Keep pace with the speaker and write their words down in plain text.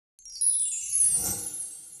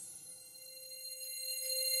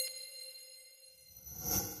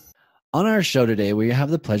On our show today, we have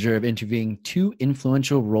the pleasure of interviewing two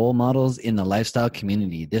influential role models in the lifestyle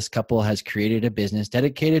community. This couple has created a business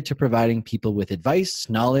dedicated to providing people with advice,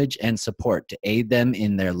 knowledge, and support to aid them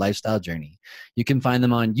in their lifestyle journey. You can find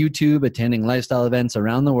them on YouTube, attending lifestyle events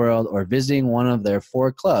around the world, or visiting one of their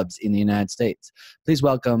 4 clubs in the United States. Please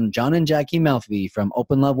welcome John and Jackie Melfi from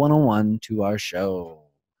Open Love 101 to our show.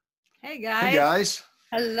 Hey, guys. Hey, guys.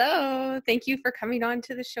 Hello. Thank you for coming on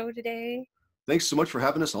to the show today. Thanks so much for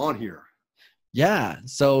having us on here. Yeah.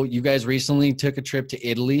 So you guys recently took a trip to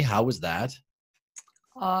Italy. How was that?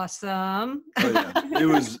 Awesome. Oh,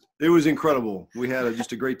 yeah. It was incredible. We had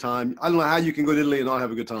just a great time. I don't know how you can go to Italy and not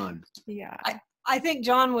have a good time. Yeah. I think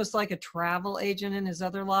John was like a travel agent in his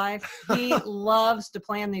other life. He loves to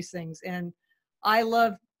plan these things, and I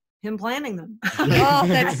love him planning them. Oh,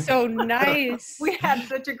 that's so nice. We had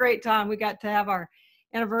such a great time. We got to have our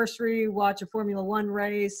anniversary, watch a Formula One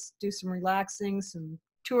race, do some relaxing, some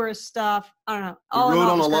tourist stuff. I don't know. We rode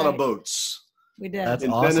on a lot of boats. We did. That's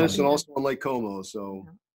in awesome. Venice and also on Lake Como. So,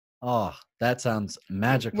 Oh, that sounds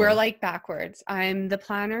magical. We're like backwards. I'm the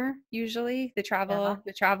planner usually, the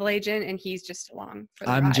travel agent, and he's just along for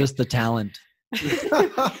the I'm ride. just the talent.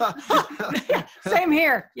 Same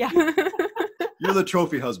here. Yeah. You're the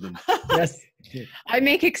trophy husband. Yes. I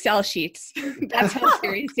make Excel sheets. That's how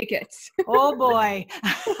serious it gets. Oh boy.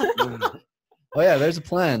 Oh yeah, there's a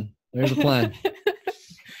plan. There's a plan.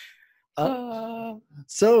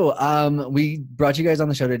 So we brought you guys on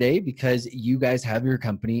the show today because you guys have your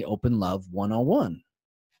company Open Love 101.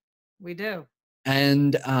 We do.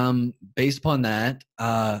 And based upon that,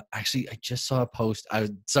 actually, I just saw a post.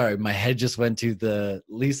 Sorry, my head just went to the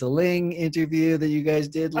Lisa Ling interview that you guys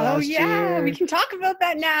did last year. We can talk about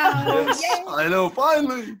that now. Yes, I know,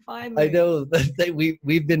 finally. I know that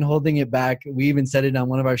we've been holding it back. We even said it on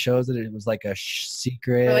one of our shows that it was like a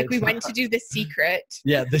secret. Or like we went to do the secret.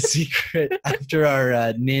 Yeah, the secret after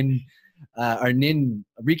our NIN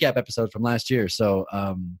recap episode from last year. So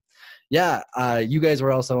you guys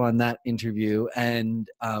were also on that interview, and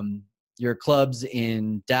your clubs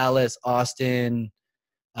in Dallas, Austin,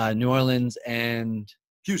 New Orleans, and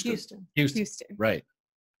Houston. Right.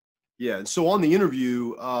 Yeah. And so on the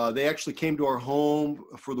interview, they actually came to our home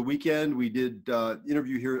for the weekend. We did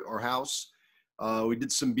interview here at our house. We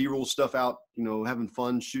did some B-roll stuff out, having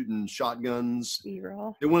fun, shooting shotguns.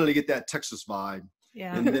 B-roll. They wanted to get that Texas vibe.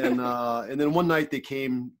 Yeah. And then one night they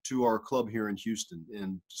came to our club here in Houston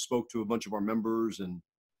and spoke to a bunch of our members and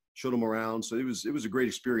showed them around. So it was a great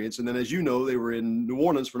experience. And then, as you know, they were in New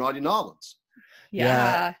Orleans for Naughty Nolans.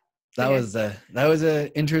 Yeah. That was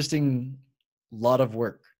a interesting lot of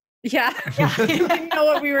work. Yeah. I didn't know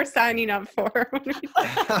what we were signing up for.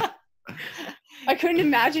 I couldn't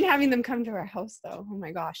imagine having them come to our house, though. Oh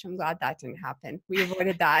my gosh, I'm glad that didn't happen. We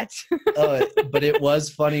avoided that. But it was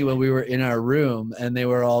funny when we were in our room and they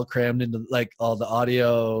were all crammed into, like, all the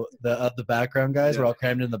audio, the background guys were all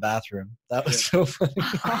crammed in the bathroom. That was so funny.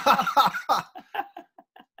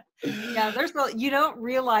 Yeah, you don't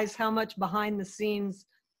realize how much behind the scenes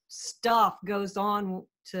stuff goes on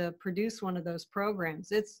to produce one of those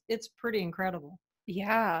programs. It's pretty incredible.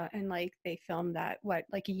 Yeah, and like they filmed that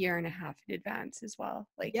like a year and a half in advance as well.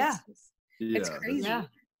 Like it's crazy. Yeah.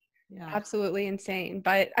 Absolutely insane.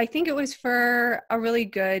 But I think it was for a really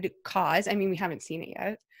good cause. I mean, we haven't seen it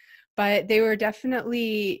yet, but they were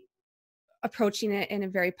definitely approaching it in a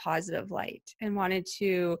very positive light and wanted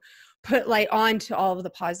to put light on to all of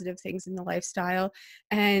the positive things in the lifestyle.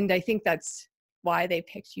 And I think that's why they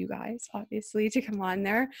picked you guys, obviously, to come on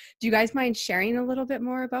there. Do you guys mind sharing a little bit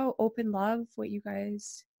more about Open Love, what you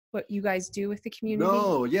guys do with the community?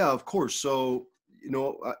 No, yeah, of course. So,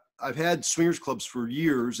 I've had swingers clubs for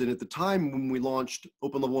years. And at the time when we launched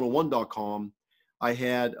OpenLove101.com, I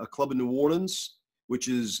had a club in New Orleans, which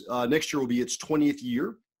is next year will be its 20th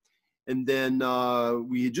year. And then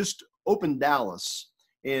we had just opened Dallas.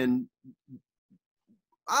 And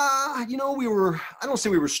I don't say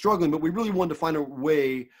we were struggling, but we really wanted to find a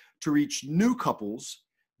way to reach new couples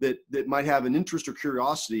that might have an interest or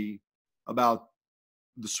curiosity about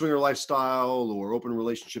the swinger lifestyle or open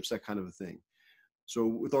relationships, that kind of a thing. So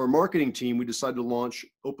with our marketing team, we decided to launch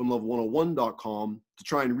OpenLove101.com to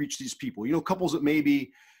try and reach these people. Couples that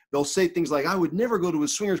maybe they'll say things like, I would never go to a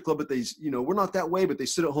swingers club, but they, we're not that way, but they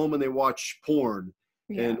sit at home and they watch porn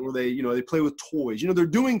or they play with toys. They're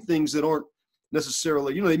doing things that aren't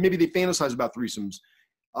necessarily, maybe they fantasize about threesomes.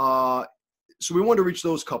 So we wanted to reach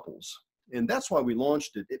those couples, and that's why we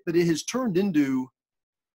launched it. But it has turned into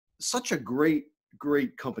such a great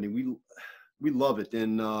company. We love it.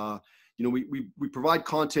 And, we provide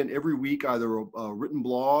content every week, either a written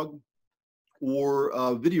blog or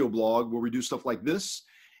a video blog where we do stuff like this.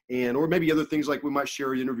 or maybe other things like we might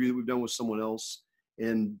share an interview that we've done with someone else.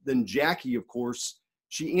 And then Jackie, of course,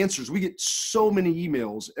 she answers. We get so many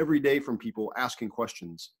emails every day from people asking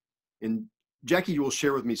questions. And Jackie will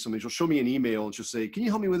share with me something. She'll show me an email and she'll say, can you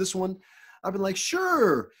help me with this one? I've been like,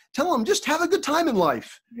 sure. Tell them, just have a good time in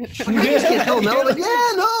life. I just can't tell them no. Like,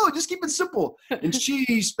 yeah, no, just keep it simple. And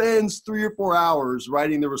she spends 3 or 4 hours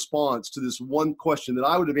writing the response to this one question that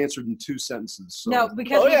I would have answered in 2 sentences. So, no,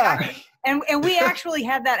 because we actually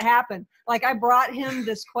had that happen. Like, I brought him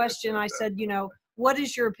this question. I said, you know, what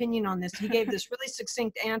is your opinion on this? He gave this really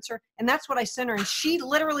succinct answer, and that's what I sent her. And she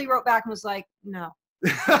literally wrote back and was like, no.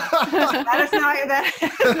 that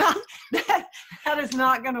is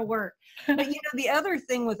not going to work. But you know, the other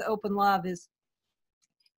thing with open love is,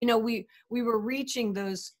 you know, we were reaching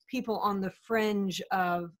those people on the fringe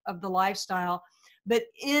of the lifestyle, but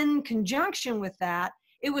in conjunction with that,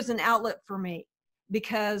 it was an outlet for me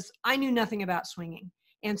because I knew nothing about swinging.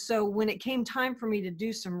 And so when it came time for me to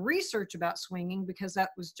do some research about swinging, because that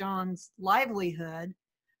was John's livelihood,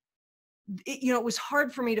 you know, it was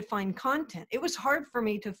hard for me to find content. It was hard for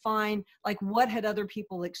me to find, like, what had other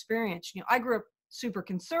people experienced. You know, I grew up super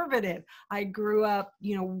conservative. I grew up,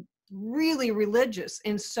 you know, really religious.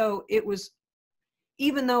 And so it was,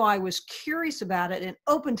 even though I was curious about it and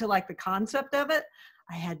open to like the concept of it,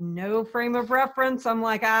 I had no frame of reference. I'm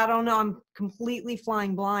like, I don't know, I'm completely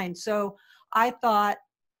flying blind. So I thought,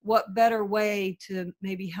 what better way to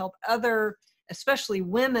maybe help other, especially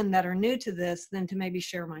women that are new to this, than to maybe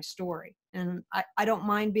share my story. And I don't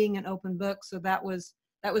mind being an open book. So that was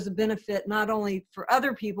a benefit, not only for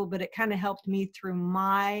other people, but it kind of helped me through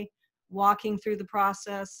my walking through the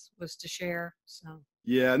process, was to share. So.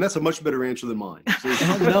 Yeah, and that's a much better answer than mine.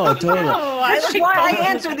 No, totally. That's why I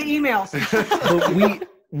answer the emails. But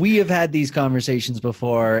we have had these conversations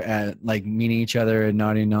before at like meeting each other at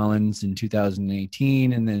Naughty Nolans in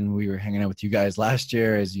 2018. And then we were hanging out with you guys last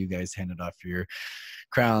year as you guys handed off your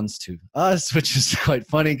crowns to us, which is quite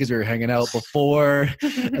funny because we were hanging out before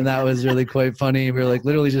and that was really quite funny. We were like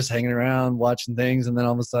literally just hanging around watching things, and then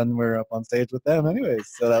all of a sudden we're up on stage with them anyways.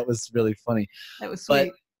 So that was really funny. That was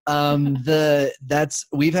sweet.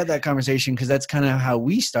 We've had that conversation because that's kind of how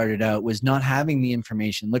we started out, was not having the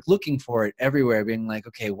information, like looking for it everywhere, being like,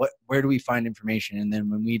 okay, where do we find information? And then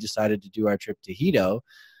when we decided to do our trip to Hito,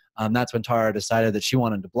 that's when Taara decided that she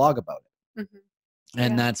wanted to blog about it. Mm-hmm.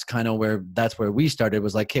 And Yeah. that's where we started,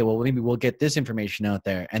 was like, okay, well, maybe we'll get this information out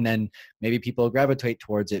there, and then maybe people gravitate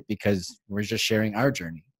towards it because we're just sharing our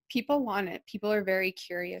journey. People want it. People are very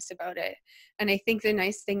curious about it. And I think the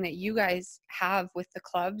nice thing that you guys have with the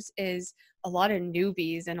clubs is a lot of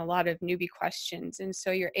newbies and a lot of newbie questions. And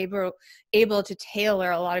so you're able to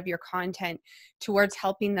tailor a lot of your content towards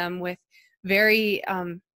helping them with very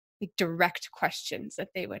like direct questions that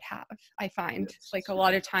they would have. I find like a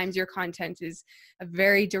lot of times your content is a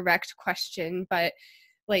very direct question, but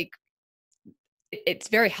like it's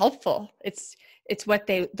very helpful. It's what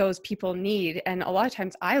those people need. And a lot of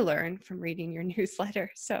times I learn from reading your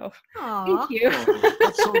newsletter. So Aww. thank you. Oh,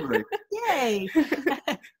 that's so great. Yay.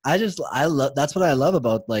 I love, that's what I love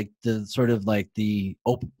about like the sort of like the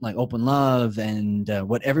open love, and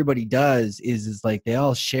what everybody does is like they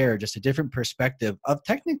all share just a different perspective of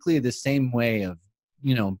technically the same way of,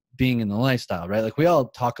 you know, being in the lifestyle, right? Like we all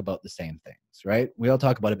talk about the same things, right? We all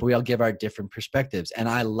talk about it, but we all give our different perspectives. And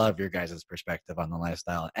I love your guys' perspective on the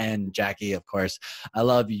lifestyle. And Jackie, of course, I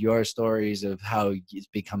love your stories of how it's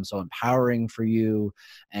become so empowering for you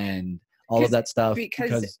and all of that stuff.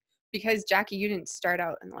 Because Jackie, you didn't start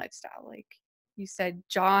out in lifestyle. Like you said,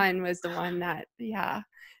 John was the one that, yeah.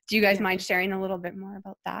 Do you guys mind sharing a little bit more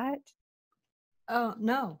about that? Oh,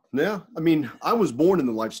 no. Yeah, I mean, I was born in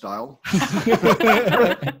the lifestyle.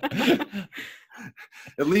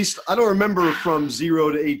 At least I don't remember from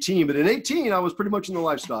 0 to 18, but in 18 I was pretty much in the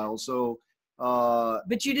lifestyle. So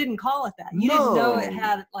But you didn't call it that. You didn't know it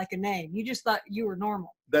had like a name. You just thought you were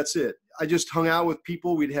normal. That's it. I just hung out with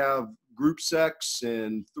people. We'd have group sex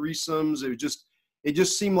and threesomes. It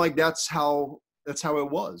just seemed like that's how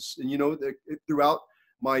it was. And you know, throughout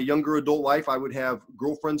my younger adult life, I would have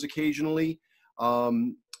girlfriends occasionally,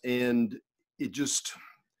 and it just,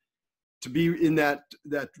 to be in that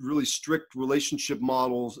really strict relationship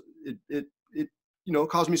models, it you know,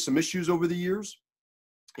 caused me some issues over the years.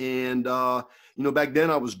 And you know, back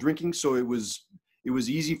then I was drinking, so it was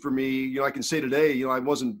easy for me. You know, I can say today, you know, I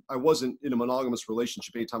wasn't in a monogamous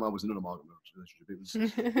relationship anytime I was in a monogamous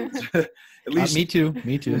relationship. It was at least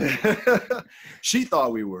me too. She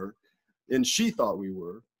thought we were, and she thought we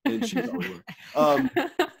were, and she thought we were.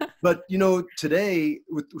 But you know, today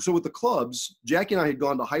with the clubs, Jackie and I had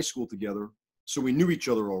gone to high school together, so we knew each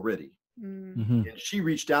other already. Mm-hmm. And she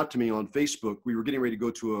reached out to me on Facebook. We were getting ready to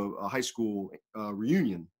go to a high school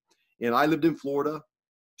reunion, and I lived in Florida.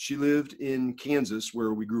 She lived in Kansas,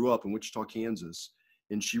 where we grew up in Wichita, Kansas.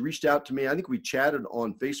 And she reached out to me. I think we chatted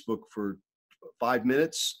on Facebook for 5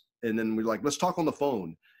 minutes, and then we're like, let's talk on the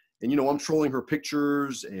phone. And, I'm trolling her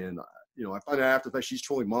pictures, and, I find out after the fact she's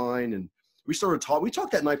trolling mine. And we started talking. We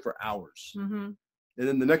talked that night for hours. Mm-hmm. And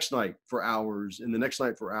then the next night for hours, and the next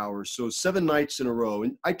night for hours. So 7 nights in a row.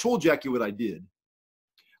 And I told Jackie what I did,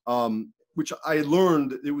 which I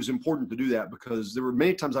learned it was important to do that, because there were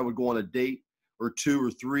many times I would go on a date or 2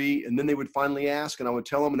 or 3, and then they would finally ask, and I would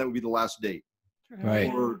tell them, and that would be the last date.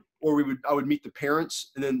 Right. Or I would meet the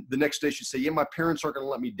parents, and then the next day she'd say, yeah, my parents aren't going to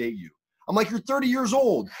let me date you. I'm like, you're 30 years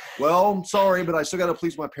old. Well, I'm sorry, but I still got to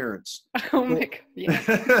please my parents. Oh my God.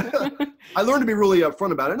 Yeah. I learned to be really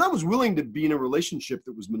upfront about it. And I was willing to be in a relationship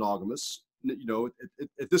that was monogamous,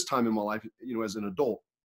 at this time in my life, as an adult.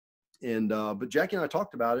 And, but Jackie and I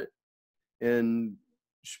talked about it, and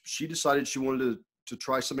she decided she wanted to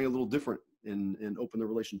try something a little different and open the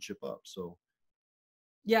relationship up. So.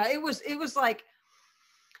 Yeah, it was like,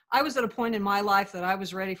 I was at a point in my life that I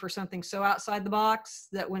was ready for something so outside the box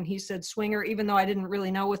that when he said swinger, even though I didn't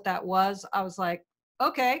really know what that was, I was like,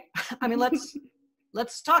 okay, I mean,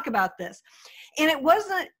 let's talk about this. And it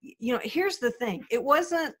wasn't, here's the thing. It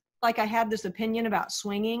wasn't like I had this opinion about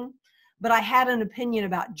swinging, but I had an opinion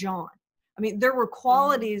about John. I mean, there were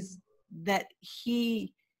qualities that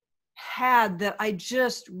he had that I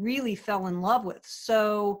just really fell in love with.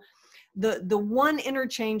 So the one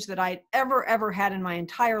interchange that I'd ever had in my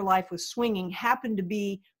entire life with swinging happened to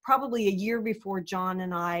be probably a year before John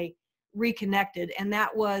and I reconnected. And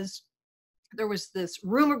that was, there was this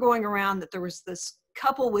rumor going around that there was this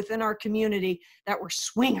couple within our community that were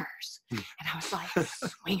swingers. And I was like,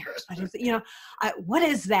 swingers, what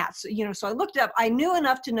is that? So, so I looked up, I knew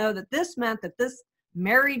enough to know that this meant that this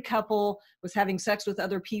married couple was having sex with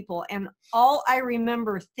other people. And all I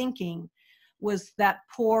remember thinking was that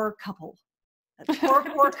poor couple, poor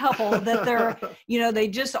couple that they're, they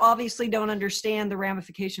just obviously don't understand the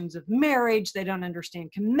ramifications of marriage. They don't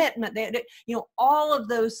understand commitment. They all of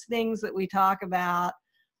those things that we talk about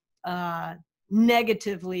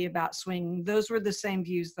negatively about swinging, those were the same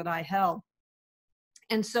views that I held.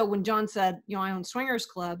 And so when John said, I own swingers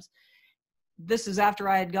clubs, this is after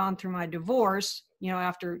I had gone through my divorce,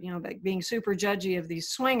 after, being super judgy of these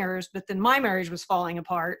swingers, but then my marriage was falling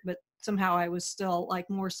apart, but somehow I was still like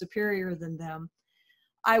more superior than them.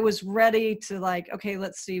 I was ready to okay,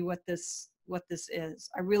 let's see what this is.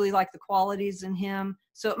 I really like the qualities in him.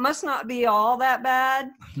 So it must not be all that bad,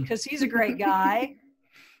 because he's a great guy.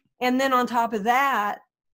 And then on top of that,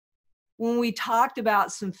 when we talked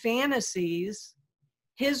about some fantasies,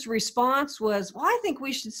 his response was, well, I think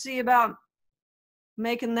we should see about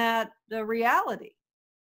making that a reality.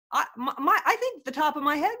 I think the top of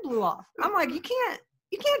my head blew off. I'm like, you can't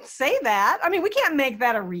say that. I mean, we can't make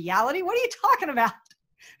that a reality. What are you talking about?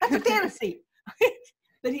 That's a fantasy.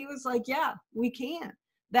 But he was like, yeah, we can.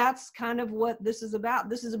 That's kind of what this is about.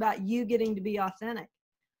 This is about you getting to be authentic.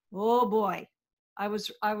 Oh boy. I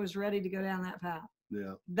was ready to go down that path.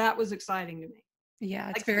 Yeah. That was exciting to me. Yeah.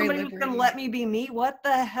 It's like very somebody was going to let me be me. What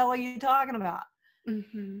the hell are you talking about?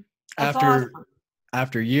 Mm-hmm. That's after awesome.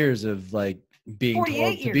 After years of being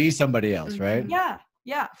told to be somebody else, right?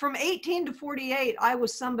 Yeah. From 18 to 48, I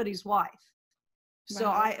was somebody's wife. So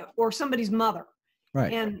Wow. or somebody's mother.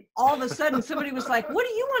 Right. And all of a sudden somebody was like, what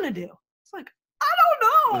do you want to do? It's like, I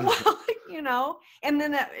don't know. And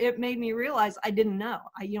then it made me realize I didn't know.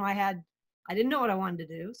 I didn't know what I wanted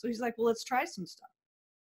to do. So he's like, well, let's try some stuff.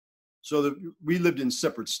 So we lived in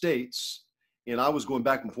separate states, and I was going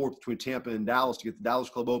back and forth between Tampa and Dallas to get the Dallas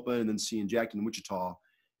club open, and then seeing Jackie in Wichita.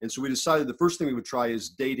 And so we decided the first thing we would try is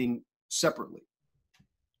dating separately.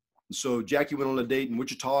 And so Jackie went on a date in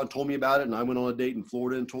Wichita and told me about it, and I went on a date in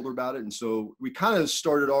Florida and told her about it. And so we kind of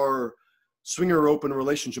started our swinger open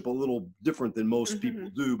relationship a little different than most people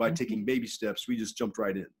do by taking baby steps. We just jumped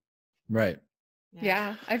right in. Right.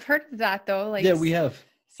 Yeah. I've heard of that though. Yeah, we have.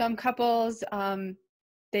 Some couples,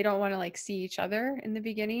 they don't want to see each other in the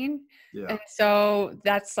beginning. Yeah. And so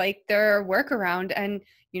that's their workaround. And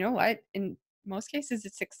you know what? In most cases,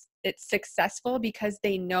 it's successful because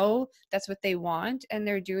they know that's what they want and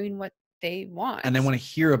they're doing what they want. And they want to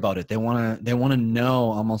hear about it. They want to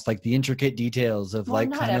know almost the intricate details of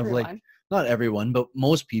not everyone, but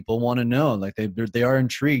most people want to know. They are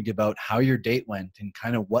intrigued about how your date went and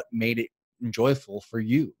kind of what made it joyful for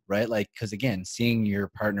you, right? Because again, seeing your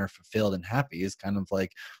partner fulfilled and happy is kind of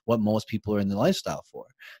what most people are in the lifestyle for.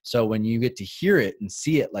 So when you get to hear it and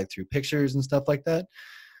see it through pictures and stuff like that,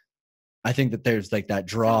 I think that there's like that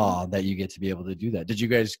draw that you get to be able to do that. Did you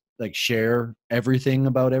guys like share everything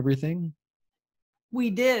about everything? We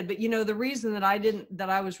did, but you know, the reason that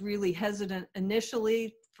I was really hesitant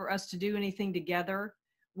initially for us to do anything together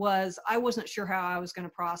was I wasn't sure how I was going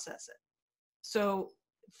to process it. So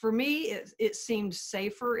for me, it seemed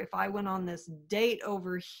safer if I went on this date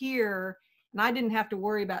over here and I didn't have to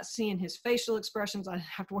worry about seeing his facial expressions. I didn't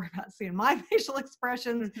have to worry about seeing my facial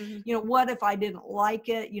expressions. Mm-hmm. You know, what if I didn't like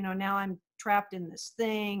it? You know, now I'm trapped in this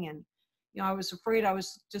thing. And, you know, I was afraid I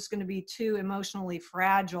was just going to be too emotionally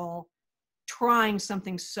fragile trying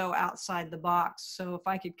something so outside the box. So if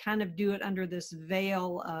I could kind of do it under this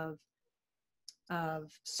veil of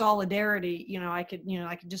solidarity, you know, I could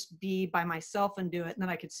just be by myself and do it, and then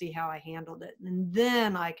I could see how I handled it, and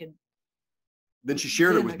then I could. Then she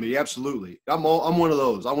shared it with me. Absolutely, I'm one of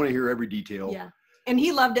those. I want to hear every detail. Yeah, and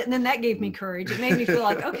he loved it, and then that gave me courage. It made me feel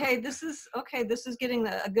like, okay, this is getting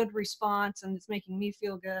a good response, and it's making me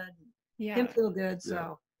feel good. Yeah, him feel good.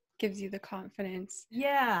 So gives you the confidence.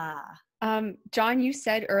 Yeah. John, you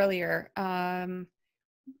said earlier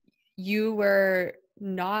you were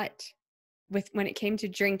not when it came to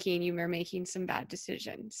drinking, you were making some bad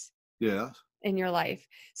decisions. Yeah. In your life.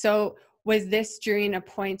 So was this during a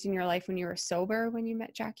point in your life when you were sober when you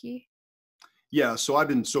met Jackie? Yeah. So I've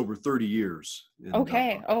been sober 30 years. And,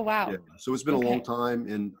 okay. Oh, wow. Yeah. So it's been a long time,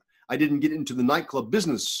 and I didn't get into the nightclub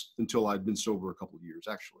business until I'd been sober a couple of years,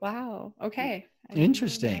 actually. Wow. Okay.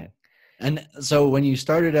 Interesting. And so when you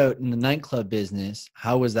started out in the nightclub business,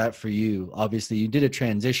 how was that for you? Obviously you did a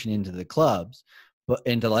transition into the clubs, but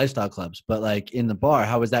into lifestyle clubs, but like in the bar,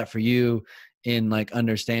 how was that for you in like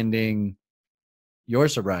understanding your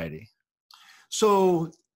sobriety?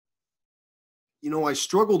 So, you know, I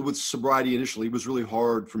struggled with sobriety initially. It was really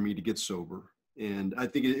hard for me to get sober. And I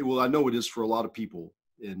think I know it is for a lot of people.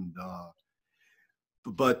 And,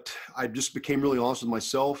 but I just became really honest with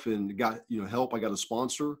myself and got, you know, help. I got a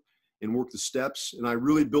sponsor and worked the steps, and I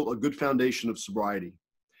really built a good foundation of sobriety.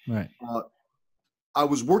 Right. I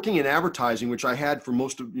was working in advertising, which I had for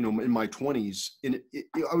most of, you know, in my 20s. And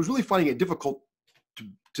I was really finding it difficult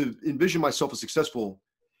to envision myself as successful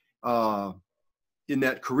in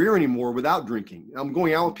that career anymore without drinking. I'm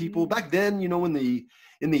going out with people back then, you know, in the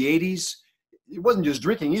 80s, it wasn't just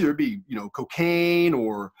drinking either. It'd be, you know, cocaine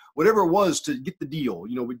or whatever it was to get the deal.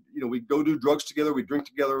 You know, we'd go do drugs together, we'd drink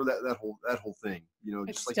together, that whole thing, you know.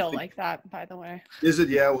 It's just still like that, by the way. Is it?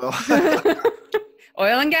 Yeah, well.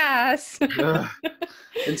 Oil and gas.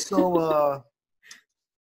 And so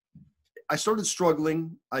I started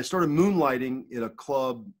struggling. I started moonlighting at a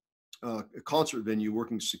club, a concert venue,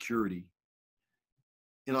 working security.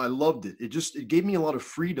 And I loved it. It gave me a lot of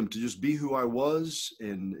freedom to just be who I was,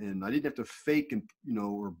 and I didn't have to fake and, you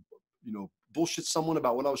know, or, you know, bullshit someone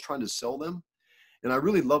about what I was trying to sell them. And I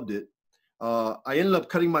really loved it. I ended up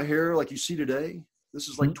cutting my hair like you see today. This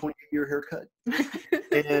is like 28-year haircut.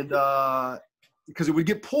 And because it would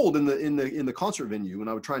get pulled in the concert venue, and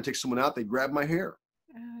I would try and take someone out, they'd grab my hair.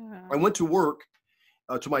 I went to work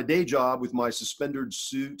to my day job with my suspended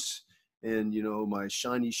suits and, you know, my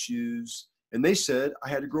shiny shoes. And they said I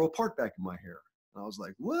had to grow a part back in my hair. And I was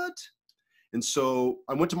like, what? And so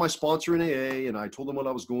I went to my sponsor in AA and I told them what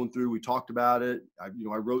I was going through. We talked about it. I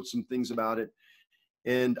wrote some things about it.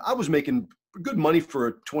 And I was making good money for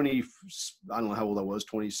a I don't know how old I was,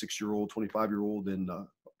 26-year-old, 25-year-old, and,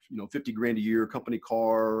 you know, 50 grand a year, company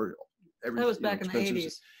car. That was back in the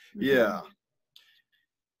 80s. Yeah.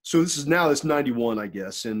 So this is 91, I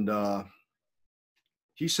guess. And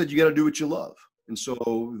he said, you got to do what you love. And so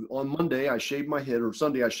on Monday, I shaved my head, or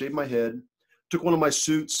Sunday, I shaved my head, took one of my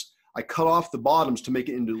suits, I cut off the bottoms to make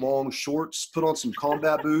it into long shorts, put on some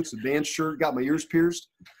combat boots, a band shirt, got my ears pierced.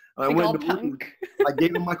 And I went to I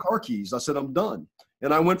gave him my car keys. I said, I'm done.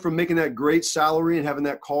 And I went from making that great salary and having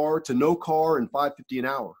that car to no car and $5.50 an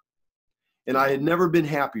hour. And I had never been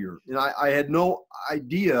happier. And I had no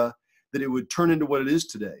idea that it would turn into what it is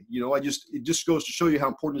today. You know, it just goes to show you how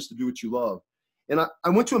important it is to do what you love. And I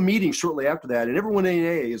went to a meeting shortly after that, and everyone in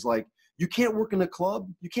AA is like, you can't work in a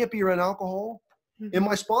club. You can't be around alcohol. Mm-hmm. And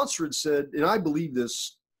my sponsor had said, and I believe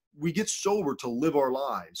this, we get sober to live our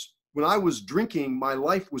lives. When I was drinking, my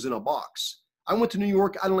life was in a box. I went to New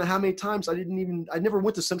York, I don't know how many times. I never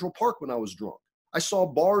went to Central Park when I was drunk. I saw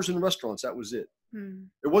bars and restaurants. That was it. Mm.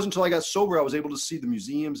 It wasn't until I got sober I was able to see the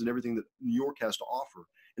museums and everything that New York has to offer.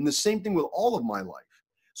 And the same thing with all of my life.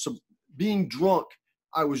 So being drunk,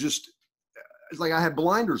 it's like I had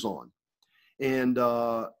blinders on. And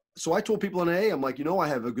so I told people in AA, I'm like, you know, I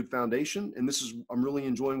have a good foundation, and I'm really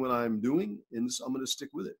enjoying what I'm doing, and I'm going to stick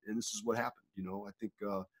with it. And this is what happened. You know, I think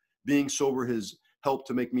being sober has helped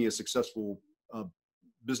to make me a successful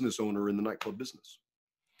business owner in the nightclub business.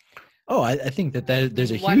 Oh, I think that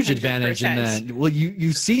there's a huge 100%. advantage in that. Well,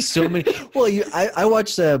 you see so many. Well, I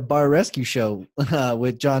watched the Bar Rescue Show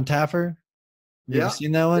with John Taffer. You ever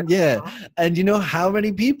seen that one? Yeah. And you know how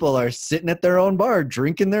many people are sitting at their own bar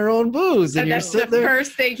drinking their own booze, and you're that's sitting the there.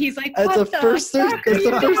 first thing. He's like, That's what the first thing. fuck are That's the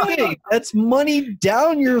you first doing? thing. That's money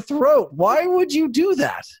down your throat. Why would you do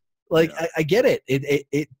that? Like, I get it.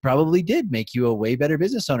 It probably did make you a way better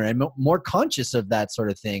business owner and more conscious of that sort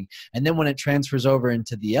of thing. And then when it transfers over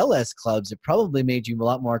into the LS clubs, it probably made you a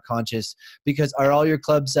lot more conscious, because are all your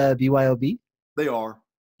clubs BYOB? They are.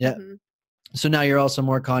 Yeah. Mm-hmm. So now you're also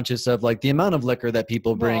more conscious of like the amount of liquor that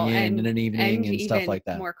people bring in an evening and stuff like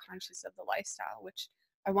that. More conscious of the lifestyle, which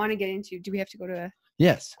I want to get into. Do we have to go to a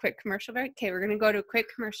Yes. quick commercial break? Okay, we're going to go to a quick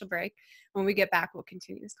commercial break. When we get back, we'll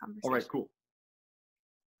continue this conversation. All right, cool.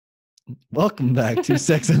 Welcome back to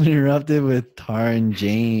Sex Uninterrupted with Taara and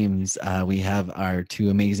James. We have our two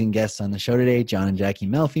amazing guests on the show today, John and Jackie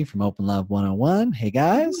Melfi from Open Love 101. Hey,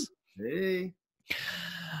 guys. Hey.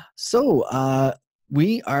 So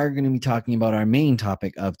we are going to be talking about our main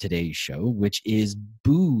topic of today's show, which is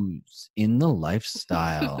booze in the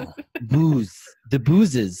lifestyle. Booze. The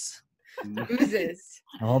boozes. Boozes.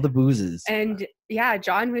 All the boozes. And yeah,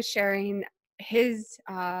 John was sharing his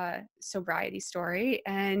sobriety story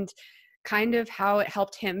and kind of how it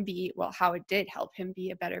helped him be, well, how it did help him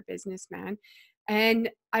be a better businessman. And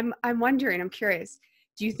I'm wondering, I'm curious,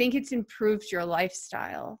 do you think it's improved your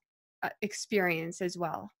lifestyle experience as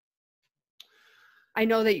well? I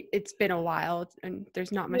know that it's been a while and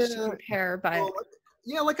there's not much to compare, but well,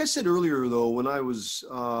 yeah, like I said earlier, though, when I was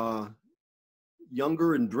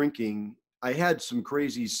younger and drinking, I had some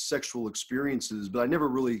crazy sexual experiences, but I never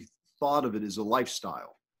really thought of it as a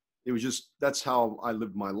lifestyle. It was just, that's how I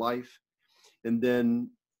lived my life. And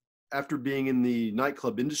then after being in the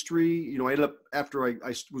nightclub industry, you know, I ended up, after I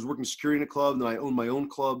was working security in a club, and then I owned my own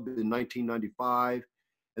club in 1995.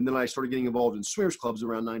 And then I started getting involved in swingers clubs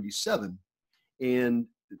around 97. And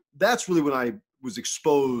that's really when I was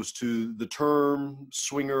exposed to the term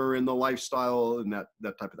swinger and the lifestyle and that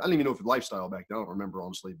type of, I don't even know if it was lifestyle back then. I don't remember,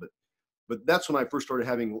 honestly, but that's when I first started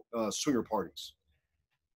having swinger parties.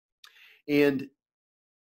 And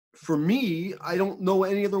for me, I don't know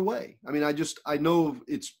any other way. I mean, I know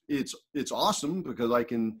it's awesome because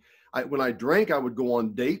when I drank, I would go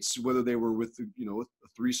on dates, whether they were with, you know, a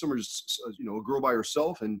threesome or just, you know, a girl by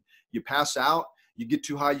herself, and you pass out, you get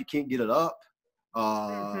too high, you can't get it up. You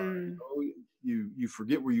know, you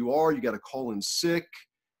forget where you are, you got to call in sick.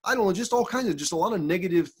 I don't know, just all kinds of, just a lot of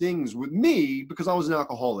negative things with me because I was an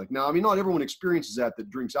alcoholic. Now, I mean, not everyone experiences that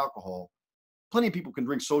drinks alcohol. Plenty of people can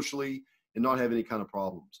drink socially and not have any kind of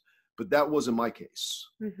problems, but that wasn't my case.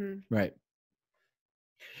 mm-hmm. Right.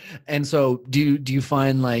 And so do you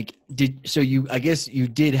find like, I guess you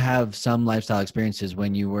did have some lifestyle experiences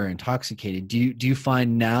when you were intoxicated. Do you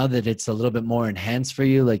find now that it's a little bit more enhanced for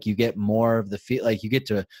you? Like you get more of the feel, like you get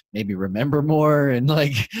to maybe remember more and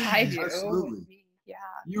like. I do. Absolutely. Yeah.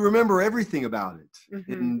 You remember everything about it.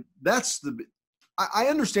 Mm-hmm. And that's I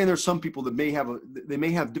understand there's some people that may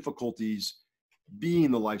have difficulties being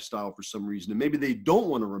in the lifestyle for some reason, and maybe they don't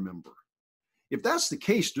want to remember. If that's the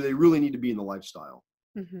case, do they really need to be in the lifestyle?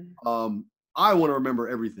 Mm-hmm. I want to remember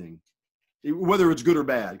everything, whether it's good or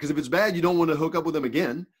bad, because if it's bad, you don't want to hook up with them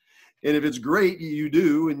again. And if it's great, you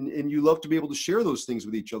do. And you love to be able to share those things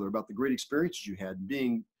with each other about the great experiences you had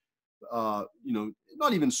being, you know,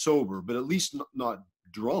 not even sober, but at least not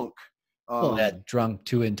drunk. Well, that drunk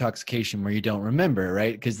to intoxication where you don't remember,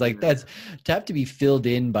 right? Because like that's to have to be filled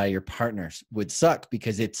in by your partners would suck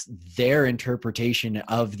because it's their interpretation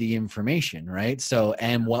of the information, right? So,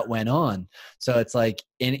 and what went on. So it's like,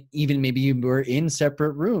 and even maybe you were in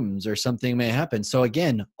separate rooms or something may happen. So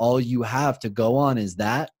again, all you have to go on is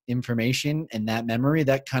that information and that memory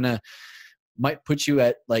that kind of might put you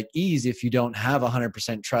at like ease if you don't have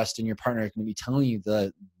 100% trust in your partner going to be telling you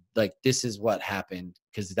like this is what happened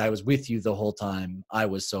because I was with you the whole time I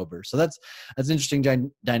was sober. So that's an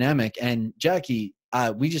interesting dynamic. And Jackie,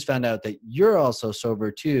 we just found out that you're also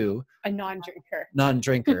sober too. A non-drinker.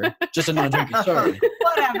 Non-drinker. Just a non-drinker. Sorry.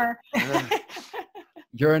 Whatever.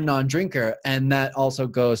 You're a non-drinker, and that also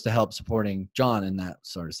goes to help supporting John in that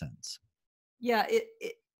sort of sense. Yeah,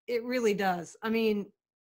 it really does. I mean,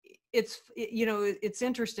 it's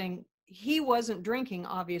interesting. He wasn't drinking,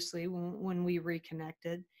 obviously, when we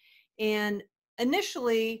reconnected. And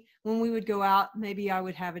initially, when we would go out, maybe I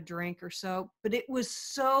would have a drink or so. But it was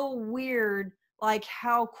so weird, like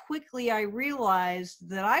how quickly I realized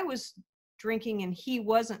that I was drinking and he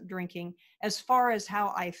wasn't drinking as far as how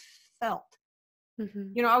I felt.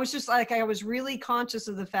 Mm-hmm. You know, I was just like, I was really conscious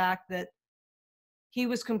of the fact that he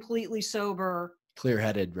was completely sober,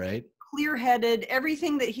 Clear-headed, right? clear-headed.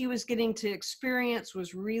 Everything that he was getting to experience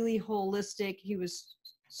was really holistic. He was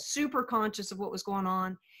super conscious of what was going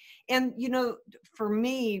on. And, you know, for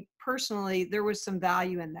me personally, there was some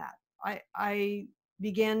value in that. I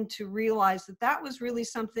began to realize that that was really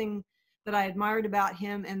something that I admired about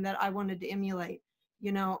him and that I wanted to emulate.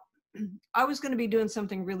 You know, I was going to be doing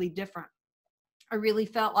something really different. I really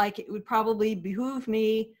felt like it would probably behoove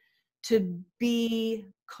me to be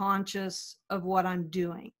conscious of what I'm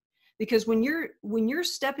doing. Because when you're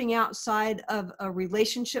stepping outside of a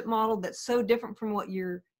relationship model that's so different from what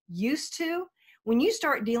you're used to, when you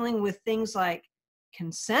start dealing with things like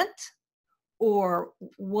consent or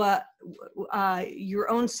what your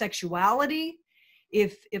own sexuality,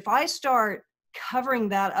 if I start covering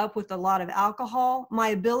that up with a lot of alcohol, my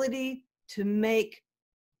ability to make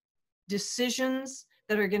decisions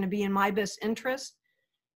that are going to be in my best interest,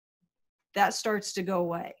 that starts to go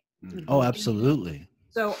away. Oh, absolutely.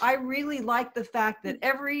 So I really like the fact that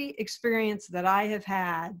every experience that I have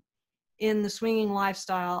had in the swinging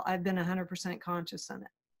lifestyle, I've been 100% conscious in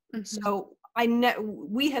it. Mm-hmm. So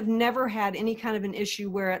we have never had any kind of an issue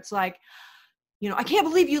where it's like, you know, I can't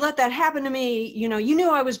believe you let that happen to me. You know, you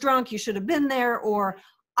knew I was drunk. You should have been there. Or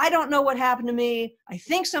I don't know what happened to me. I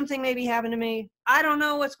think something maybe happened to me. I don't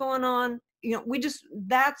know what's going on. You know, we just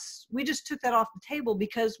took that off the table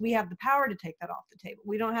because we have the power to take that off the table.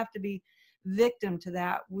 We don't have to be victim to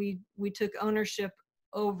that. We took ownership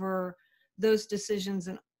over those decisions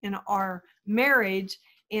in our marriage.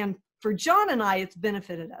 And for John and I, it's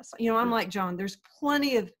benefited us. You know, I'm like John, there's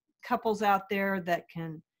plenty of couples out there that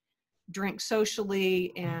can drink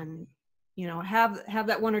socially and, you know, have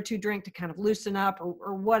that one or two drink to kind of loosen up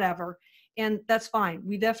or whatever. And that's fine.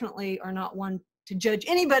 We definitely are not one to judge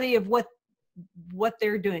anybody of what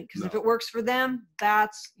they're doing. Because if it works for them,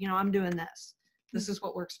 that's, you know, I'm doing this. This is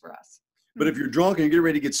what works for us. But if you're drunk and you get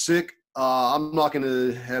ready to get sick, I'm not going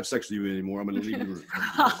to have sex with you anymore. I'm going to leave you.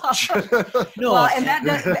 No, well, and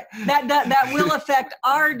that will affect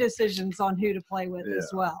our decisions on who to play with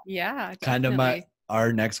as well. Yeah, kind of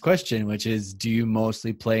our next question, which is, do you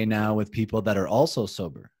mostly play now with people that are also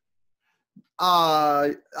sober?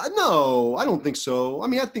 No, I don't think so. I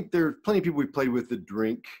mean, I think there are plenty of people we played with that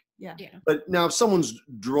drink. Yeah. But now if someone's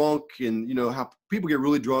drunk and, you know, how people get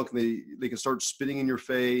really drunk and they can start spitting in your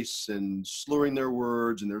face and slurring their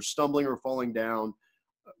words and they're stumbling or falling down,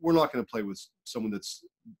 we're not going to play with someone that's,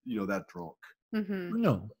 you know, that drunk. Mm-hmm.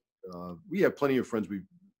 No. We have plenty of friends we've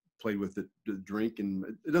played with that drink, and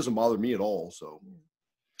it doesn't bother me at all. So.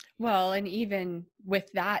 Well, and even with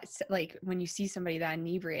that, like when you see somebody that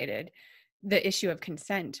inebriated, the issue of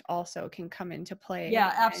consent also can come into play.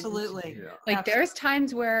 Yeah, absolutely. Like there's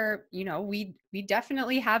times where, you know, we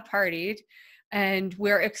definitely have partied and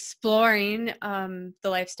we're exploring the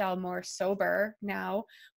lifestyle more sober now,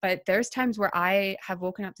 but there's times where I have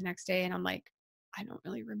woken up the next day and I'm like, I don't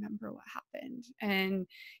really remember what happened. And,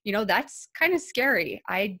 you know, that's kind of scary.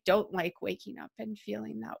 I don't like waking up and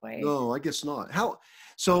feeling that way. No, I guess not. How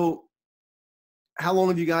long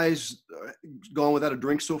have you guys gone without a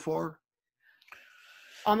drink so far?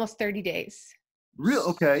 Almost 30 days. Real?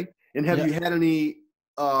 Okay. And have you had any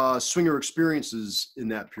swinger experiences in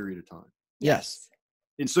that period of time? Yes.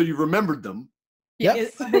 And so you remembered them? Yeah.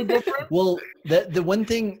 Are they different? Well, the one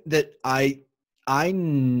thing that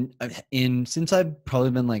since I've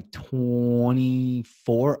probably been like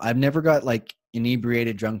 24, I've never got like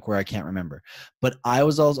inebriated drunk where I can't remember. But I've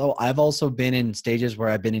also been in stages where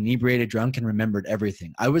I've been inebriated drunk and remembered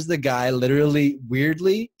everything. I was the guy literally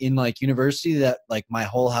weirdly in like university that like my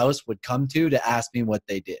whole house would come to ask me what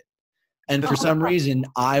they did. And for some reason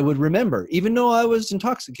I would remember, even though I was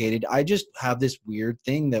intoxicated. I just have this weird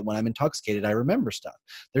thing that when I'm intoxicated, I remember stuff.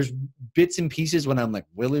 There's bits and pieces when I'm like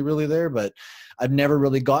really there, but I've never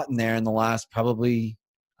really gotten there in the last probably,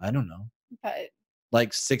 I don't know,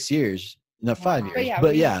 like 6 years. No, 5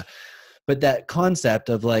 years. But that concept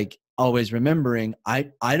of like always remembering, I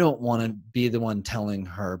don't want to be the one telling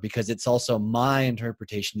her because it's also my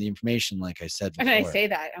interpretation of the information, like I said before. And I say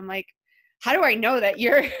that, I'm like, how do I know that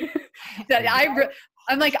you're,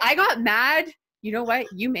 I'm like, I got mad. You know what?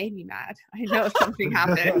 You made me mad. I know something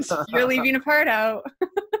happened. You're leaving a part out.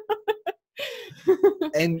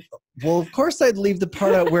 And well, of course I'd leave the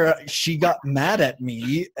part out where she got mad at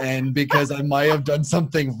me and because I might have done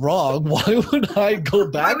something wrong. Why would I go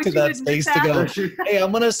back to that space to go, hey,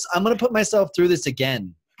 I'm gonna put myself through this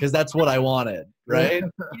again because that's what I wanted, right?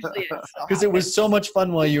 Because it was so much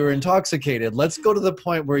fun while you were intoxicated. Let's go to the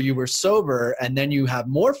point where you were sober and then you have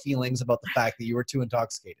more feelings about the fact that you were too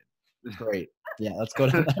intoxicated. Great. Yeah, let's go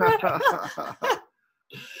to that.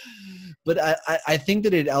 But I think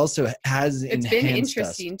that it also has It's been enhanced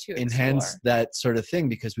interesting us, to enhanced explore. that sort of thing,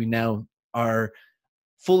 because we now are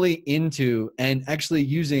fully into, and actually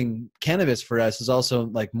using cannabis for us is also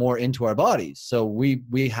like more into our bodies. So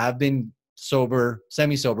we have been sober,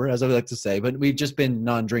 semi-sober, as I like to say, but we've just been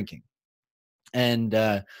non-drinking. And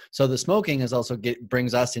so the smoking is also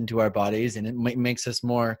brings us into our bodies, and it makes us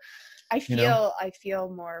more, I you know.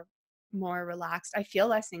 feel more relaxed. I feel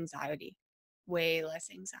less anxiety, way less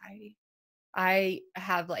anxiety.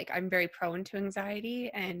 I'm very prone to anxiety,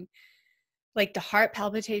 and like the heart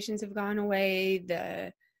palpitations have gone away.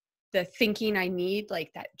 The thinking I need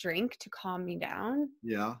like that drink to calm me down.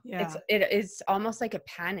 Yeah. Yeah. It is almost like a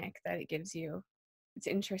panic that it gives you. It's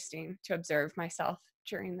interesting to observe myself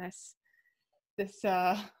during this.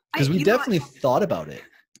 Because we you know, definitely thought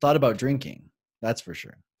about drinking. That's for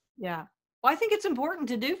sure. Yeah. Well, I think it's important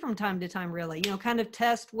to do from time to time, really, kind of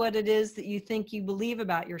test what it is that you think you believe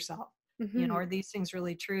about yourself. Are these things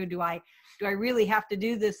really true? Do I really have to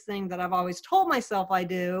do this thing that I've always told myself I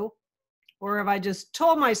do? Or have I just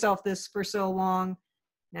told myself this for so long?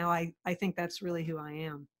 Now I think that's really who I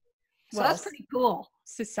am. So that's pretty cool.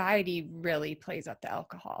 Society really plays up the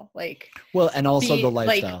alcohol, and also the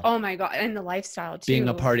lifestyle. Like, oh my God, and the lifestyle too. Being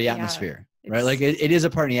a party atmosphere, right? Like it is a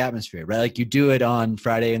party atmosphere, right? Like you do it on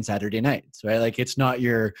Friday and Saturday nights, right? Like it's not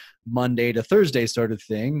your Monday to Thursday sort of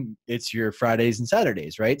thing. It's your Fridays and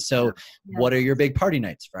Saturdays, right? So what are your big party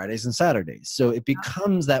nights? Fridays and Saturdays. So it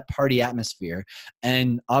becomes that party atmosphere.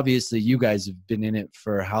 And obviously you guys have been in it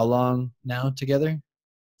for how long now together?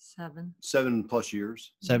 7+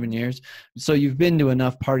 years. 7 years. So you've been to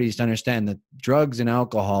enough parties to understand that drugs and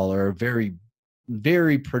alcohol are a very,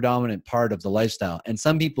 very predominant part of the lifestyle. And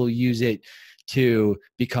some people use it to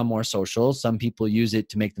become more social. Some people use it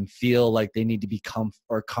to make them feel like they need to be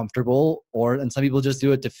comfortable, and some people just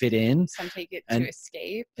do it to fit in. Some take it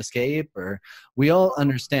to escape. Or we all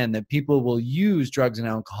understand that people will use drugs and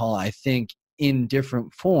alcohol, I think, in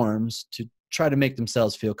different forms to try to make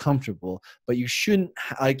themselves feel comfortable. But you shouldn't,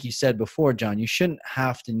 like you said before, John, you shouldn't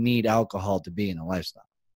have to need alcohol to be in a lifestyle.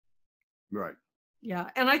 Right. Yeah.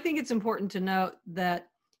 And I think it's important to note that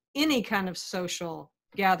any kind of social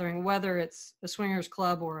gathering, whether it's a swingers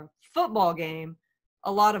club or a football game,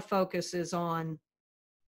 a lot of focus is on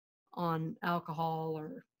alcohol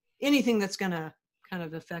or anything that's going to kind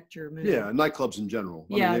of affect your mood. Yeah. Nightclubs in general.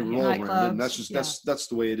 They revolve around it, and that's just, that's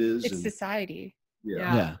the way it is. It's society.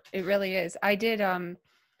 Yeah. It really is. I did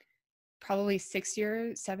probably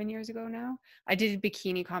 7 years ago now, I did a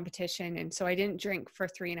bikini competition, and so I didn't drink for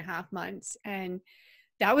 3.5 months, and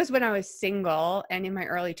that was when I was single and in my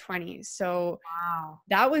early 20s. So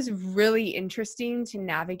that was really interesting to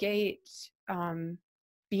navigate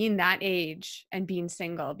being that age and being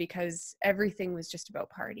single, because everything was just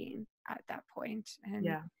about partying at that point. And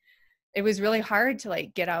it was really hard to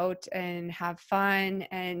get out and have fun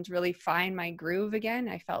and really find my groove again.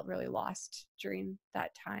 I felt really lost during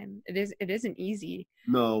that time. It isn't easy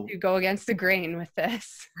to go against the grain with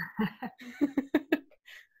this.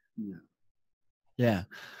 Yeah.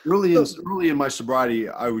 Early in my sobriety,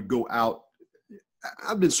 I would go out.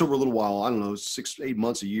 I've been sober a little while, I don't know, 6-8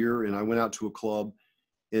 months, a year. And I went out to a club,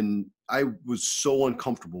 and I was so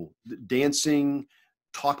uncomfortable dancing,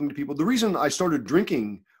 talking to people. The reason I started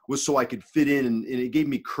drinking was so I could fit in, and it gave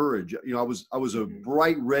me courage. I was a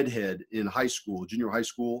bright redhead in junior high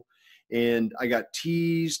school, and I got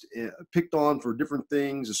teased, picked on for different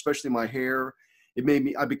things, especially my hair.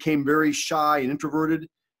 I became very shy and introverted,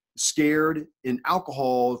 scared. And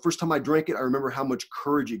alcohol, the first time I drank it, I remember how much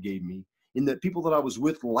courage it gave me, in that people that I was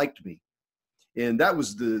with liked me. And that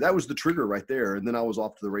was the trigger right there. And then I was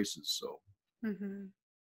off to the races. So.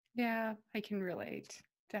 Yeah, I can relate.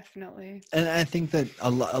 Definitely. And I think that a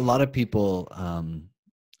lot of people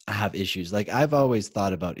have issues. Like I've always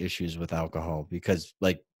thought about issues with alcohol, because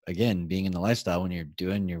again, being in the lifestyle, when you're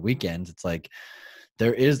doing your weekends, it's like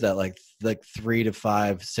there is that like 3 to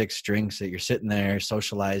 5, 6 drinks that you're sitting there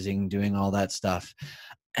socializing, doing all that stuff.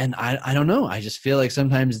 And I don't know. I just feel like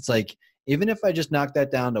sometimes it's like, even if I just knock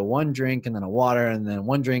that down to 1 drink and then a water and then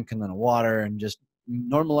 1 drink and then a water and just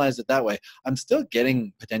normalize it that way, I'm still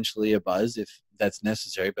getting potentially a buzz if that's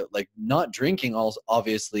necessary. But not drinking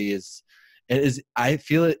obviously is I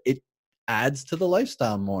feel it adds to the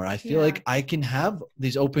lifestyle more. I feel like I can have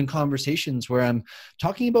these open conversations where I'm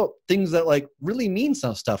talking about things that really mean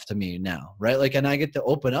some stuff to me now, right? And I get to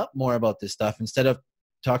open up more about this stuff instead of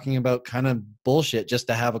talking about kind of bullshit just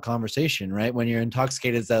to have a conversation, right? When you're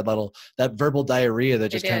intoxicated, it's that verbal diarrhea that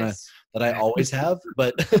just kind of that I always have,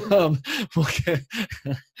 but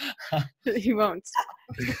you won't.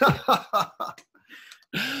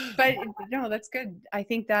 But no, that's good. I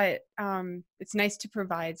think that it's nice to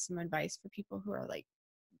provide some advice for people who are like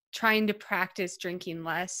trying to practice drinking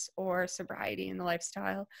less or sobriety in the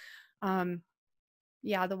lifestyle.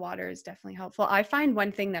 Yeah, the water is definitely helpful. I find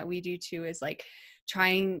one thing that we do too is like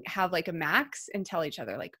trying have like a max and tell each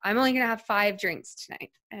other like, I'm only going to have 5 drinks tonight.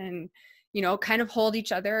 And, you know, kind of hold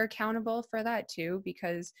each other accountable for that too,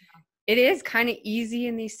 because it is kind of easy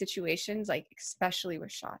in these situations, like especially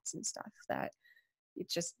with shots and stuff, that it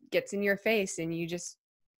just gets in your face and you just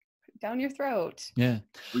put it down your throat. Yeah.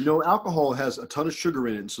 You know, alcohol has a ton of sugar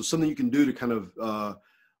in it. And so something you can do to kind of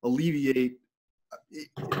alleviate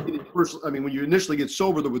first, I mean, when you initially get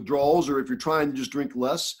sober, the withdrawals, or if you're trying to just drink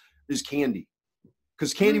less, is candy.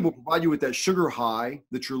 Because candy will provide you with that sugar high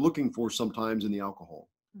that you're looking for sometimes in the alcohol.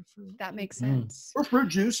 That makes sense. Or fruit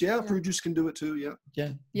juice, yeah. Fruit juice can do it too, yeah.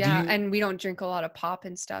 Yeah, and we don't drink a lot of pop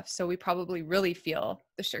and stuff, so we probably really feel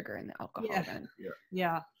the sugar and the alcohol then.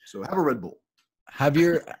 Yeah. So have a Red Bull. Have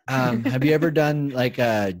you ever done like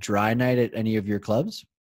a dry night at any of your clubs?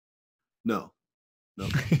 No.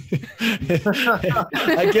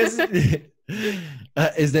 I guess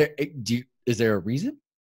is there a reason?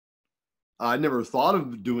 I never thought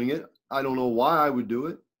of doing it. I don't know why I would do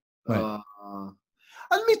it. Right.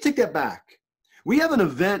 Let me take that back. We have an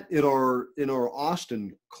event in our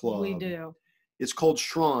Austin club. We do. It's called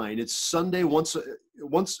Shrine. It's Sunday once a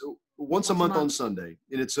month on Sunday,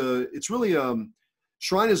 and it's really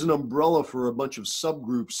Shrine is an umbrella for a bunch of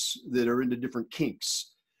subgroups that are into different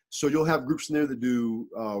kinks. So you'll have groups in there that do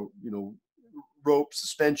rope,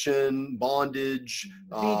 suspension, bondage,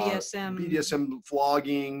 BDSM,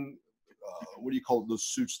 flogging. What do you call those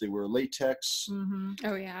suits they wear? Latex. Mm-hmm.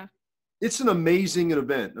 Oh yeah. It's an amazing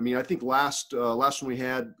event. I mean, I think last one we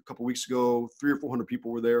had a couple weeks ago, 300 or 400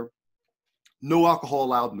 people were there. No alcohol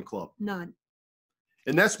allowed in the club. None.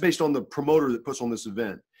 And that's based on the promoter that puts on this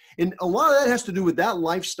event. And a lot of that has to do with that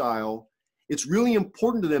lifestyle. It's really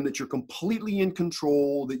important to them that you're completely in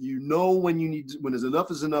control, that you know when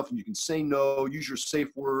enough is enough, and you can say no, use your safe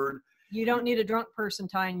word. You don't need a drunk person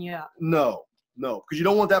tying you up. No, because you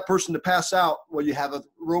don't want that person to pass out while you have a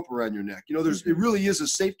rope around your neck. You know, it really is a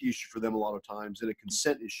safety issue for them a lot of times, and a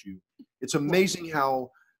consent issue. It's amazing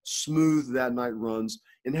how smooth that night runs,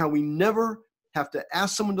 and how we never have to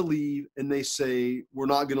ask someone to leave and they say, we're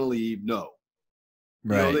not going to leave. No.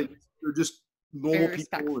 Right. You know, they're just normal Very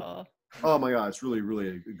people. respectful. Oh my God, it's really, really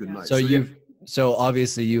a good night. So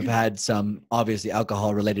obviously you've had some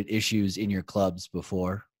alcohol related issues in your clubs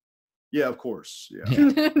before. Yeah, of course.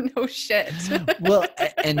 Yeah. No shit. Well,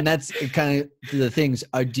 and that's kind of the things.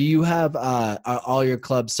 Do you have are all your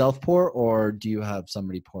clubs self-pour, or do you have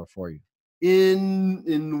somebody pour for you?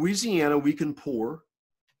 In Louisiana, we can pour.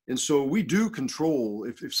 And so we do control,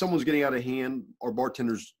 if someone's getting out of hand, our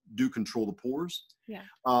bartenders do control the pours. Yeah.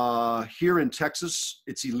 Here in Texas,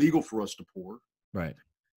 it's illegal for us to pour. Right.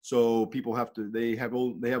 So people they have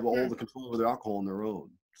all the control over their alcohol on their own.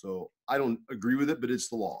 So I don't agree with it, but it's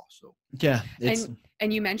the law. So yeah.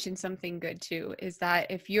 And you mentioned something good too, is that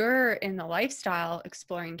if you're in the lifestyle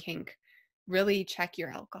exploring kink, really check your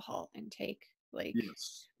alcohol intake. Like,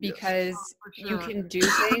 because you can do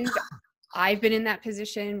things. I've been in that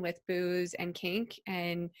position with booze and kink,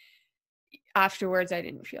 and afterwards I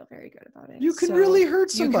didn't feel very good about it. You can really hurt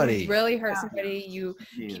somebody. You can really hurt somebody.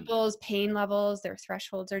 People's pain levels, their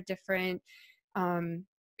thresholds are different.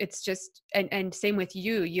 It's just, and same with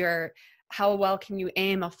you. How well can you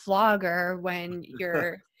aim a flogger when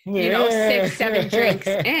you're 6-7 drinks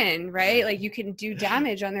in, right? Like, you can do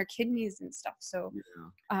damage on their kidneys and stuff. So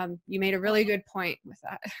you made a really good point with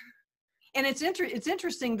that. And it's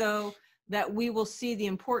interesting though that we will see the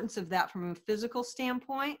importance of that from a physical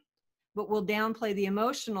standpoint, but we'll downplay the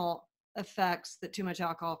emotional effects that too much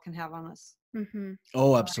alcohol can have on us. Mm-hmm.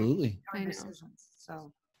 Oh, absolutely. I know.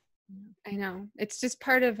 So I know. It's just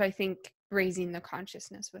part of, I think, raising the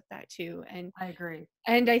consciousness with that too. And I agree.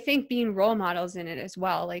 And I think being role models in it as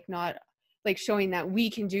well, like not like showing that we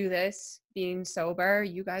can do this being sober.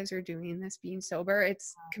 You guys are doing this being sober.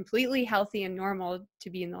 It's completely healthy and normal to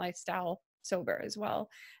be in the lifestyle sober as well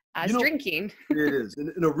as drinking. It is.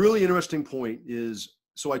 And a really interesting point is,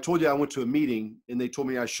 so I told you I went to a meeting and they told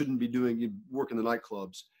me I shouldn't be doing work in the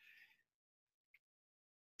nightclubs.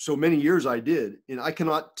 So many years I did, and I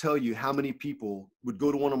cannot tell you how many people would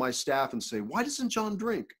go to one of my staff and say, why doesn't John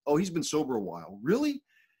drink? Oh, he's been sober a while. Really?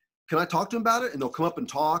 Can I talk to him about it? And they'll come up and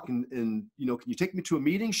talk and can you take me to a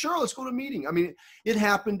meeting? Sure, let's go to a meeting. I mean, it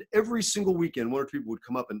happened every single weekend. One or two people would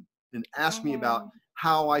come up and ask me about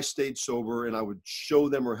how I stayed sober, and I would show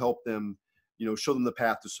them or help them, show them the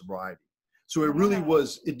path to sobriety. So it really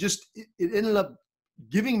was, it ended up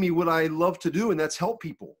giving me what I love to do, and that's help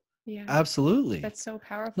people. Yeah. Absolutely. That's so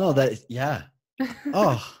powerful. No, yeah.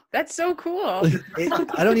 Oh, that's so cool.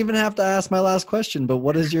 I don't even have to ask my last question, but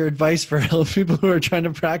what is your advice for people who are trying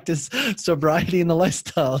to practice sobriety in the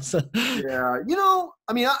lifestyle? Yeah,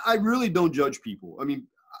 I mean, I really don't judge people. I mean,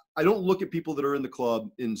 I don't look at people that are in the club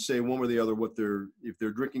and say one way or the other if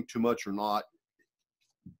they're drinking too much or not.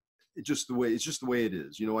 It's just the way it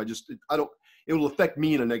is. It will affect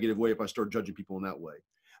me in a negative way if I start judging people in that way.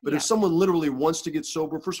 But if someone literally wants to get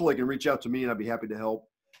sober, first of all, they can reach out to me and I'd be happy to help.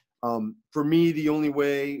 For me, the only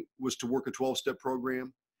way was to work a 12-step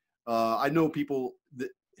program. I know people that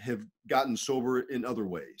have gotten sober in other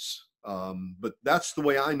ways, but that's the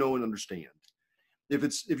way I know and understand.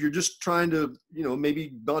 If you're just trying to,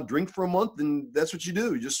 maybe not drink for a month, then that's what you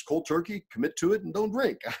do. You just cold turkey, commit to it, and don't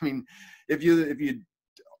drink. I mean, if you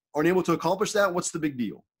aren't able to accomplish that, what's the big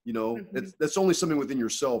deal? That's only something within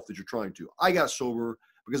yourself that you're trying to. I got sober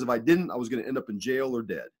because if I didn't, I was going to end up in jail or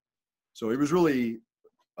dead. So it was really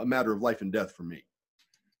a matter of life and death for me.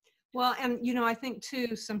 Well, and I think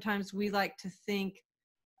too, sometimes we like to think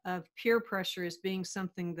of peer pressure as being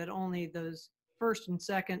something that only those first and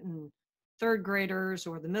second and third graders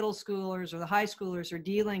or the middle schoolers or the high schoolers are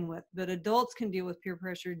dealing with, but adults can deal with peer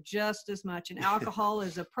pressure just as much. And alcohol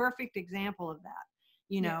is a perfect example of that.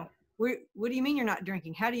 What do you mean you're not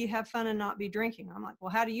drinking? How do you have fun and not be drinking? I'm like,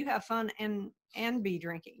 well, how do you have fun and be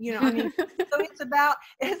drinking? So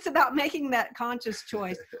it's about making that conscious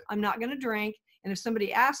choice. I'm not going to drink. And if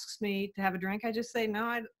somebody asks me to have a drink, I just say,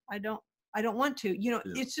 no, I don't want to.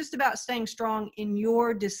 It's just about staying strong in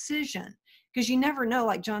your decision, because you never know,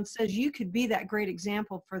 like John says, you could be that great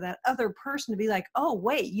example for that other person to be like, oh,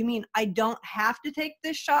 wait, you mean I don't have to take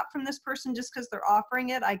this shot from this person just because they're offering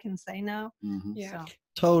it? I can say no. Mm-hmm. Yeah. So.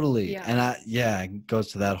 Totally. Yeah. And it goes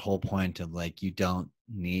to that whole point of like, you don't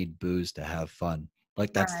need booze to have fun.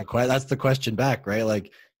 Like that's that's the question back, right?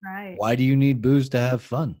 Like, why do you need booze to have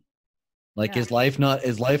fun? Like, is life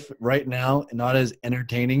right now not as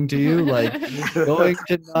entertaining to you? Like going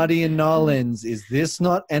to Naughty and Nollins, is this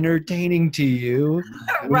not entertaining to you?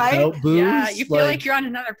 Without booze? Yeah, you feel like you're on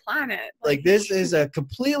another planet. Like this is a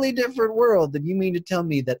completely different world. And you mean to tell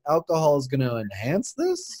me that alcohol is going to enhance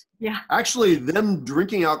this? Yeah. Actually, them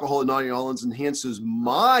drinking alcohol at Naughty and Nollins enhances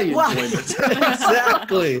my enjoyment.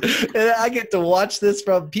 Exactly. And I get to watch this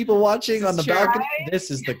from people watching on the balcony. Right?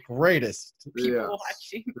 This is the greatest. People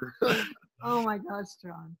watching. Oh my gosh,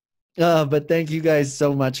 John. But thank you guys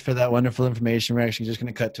so much for that wonderful information. We're actually just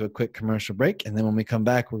going to cut to a quick commercial break. And then when we come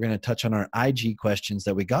back, we're going to touch on our IG questions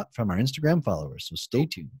that we got from our Instagram followers. So stay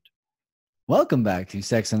tuned. Welcome back to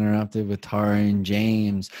Sex Interrupted with Taara and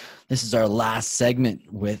James. This is our last segment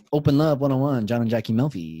with Open Love 101, John and Jackie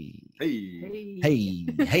Melfi. Hey.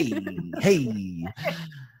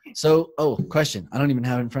 So, question. I don't even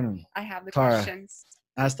have it in front of me. I have the Taara, questions.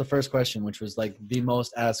 ask the first question, which was like the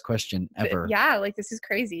most asked question ever. Yeah, like this is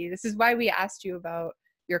crazy. This is why we asked you about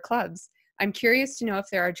your clubs. I'm curious to know if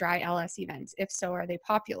there are dry LS events. If so, are they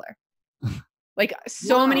popular? Like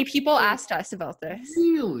so many people asked us about this.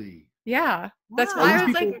 Really? Yeah. That's why I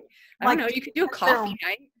was like, I don't know, you could do a coffee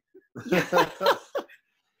night.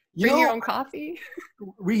 Bring your own coffee.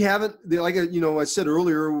 We haven't, like I said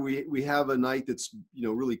earlier, we have a night that's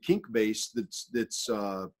really kink based, that's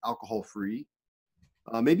alcohol free.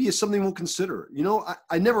 Maybe it's something we'll consider.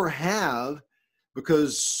 I never have,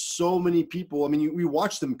 because so many people, I mean, we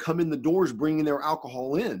watch them come in the doors bringing their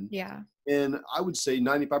alcohol in. Yeah. And I would say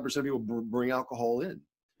 95% of people bring alcohol in.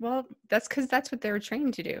 Well, that's because that's what they were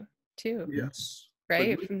trained to do too. Yes.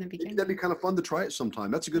 Right. From the beginning. That'd be kind of fun to try it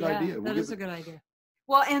sometime. That's a good idea. That is a good idea.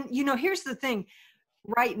 Well, and here's the thing.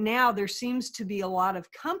 Right now, there seems to be a lot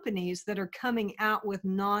of companies that are coming out with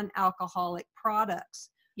non-alcoholic products.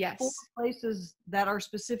 Yes. For places that are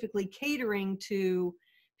specifically catering to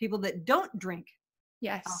people that don't drink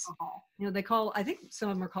alcohol. They call, I think some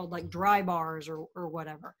of them are called like dry bars or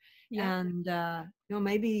whatever. Yeah. And,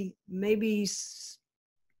 maybe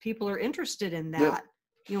people are interested in that.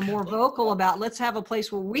 More vocal about, let's have a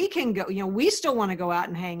place where we can go. We still want to go out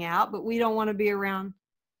and hang out, but we don't want to be around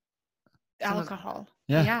alcohol.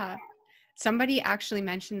 Yeah. Somebody actually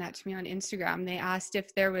mentioned that to me on Instagram. They asked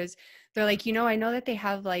if they're like, I know that they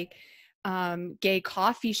have like gay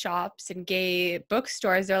coffee shops and gay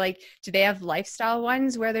bookstores. They're like, do they have lifestyle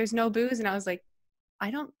ones where there's no booze? And I was like, I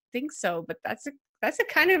don't think so, but that's a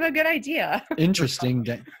kind of a good idea. Interesting.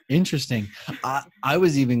 I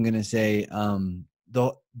was even going to say, I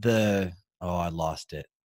lost it.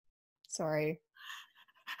 Sorry.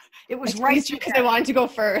 It was right because I wanted to go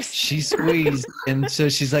first. She squeezed, and so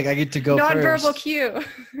she's like, I get to go Non-verbal first. cue.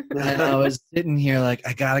 And I was sitting here like,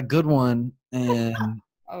 I got a good one. And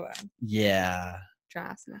Oh, yeah. do you want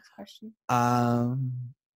to ask the next question?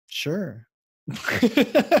 Sure.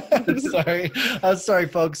 Sorry,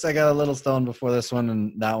 folks. I got a little stoned before this one,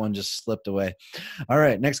 and that one just slipped away. All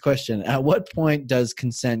right, next question. At what point does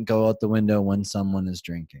consent go out the window when someone is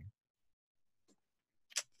drinking?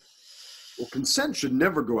 Well, consent should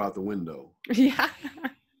never go out the window. Yeah.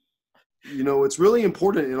 You know, it's really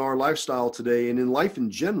important in our lifestyle today and in life in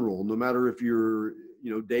general, no matter if you're,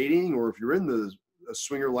 you know, dating or if you're in a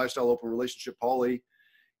swinger lifestyle, open relationship, poly,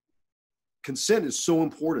 consent is so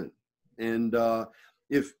important. And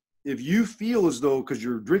if you feel as though because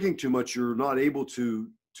you're drinking too much, you're not able to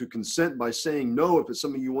consent by saying no, if it's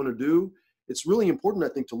something you want to do, it's really important, I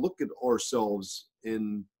think, to look at ourselves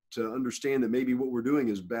and to understand that maybe what we're doing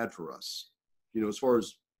is bad for us. You know, as far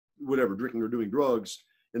as whatever, drinking or doing drugs,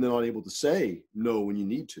 and they're not able to say no when you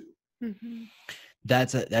need to. Mm-hmm.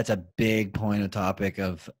 That's a big point of topic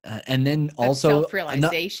of, and then That's also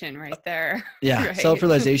self-realization right there. Yeah, Right?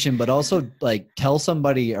 self-realization, but also like tell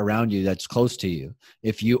somebody around you that's close to you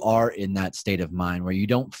if you are in that state of mind where you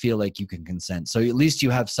don't feel like you can consent. So at least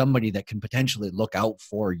you have somebody that can potentially look out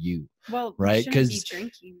for you. Well, right? Because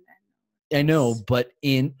drinking then. I know, but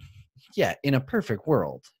in a perfect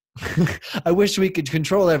world. I wish we could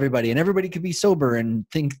control everybody and everybody could be sober and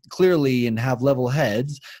think clearly and have level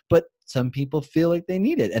heads, but some people feel like they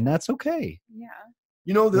need it, and that's okay. Yeah.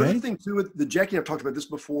 You know, the other thing too, with the Jackie and I've talked about this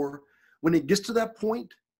before, when it gets to that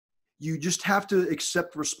point, you just have to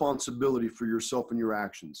accept responsibility for yourself and your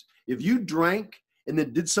actions. If you drank and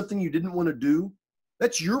then did something you didn't want to do,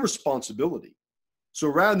 that's your responsibility. So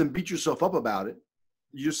rather than beat yourself up about it,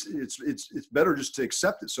 it's better just to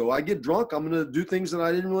accept it. So I get drunk, I'm going to do things that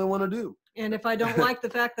I didn't really want to do. And if I don't like the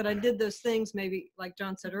fact that I did those things, maybe like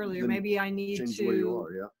John said earlier, maybe I need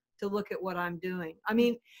to look at what I'm doing. I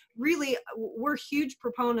mean, really, we're huge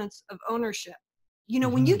proponents of ownership. You know,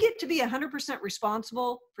 when you get to be 100%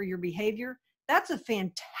 responsible for your behavior, that's a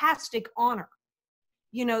fantastic honor.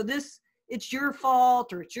 You know, it's your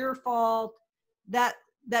fault or it's your fault. That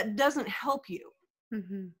doesn't help you.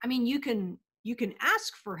 Mm-hmm. I mean, you can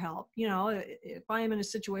ask for help. You know, if I am in a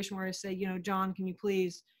situation where I say, you know, John, can you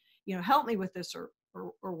please, you know, help me with this or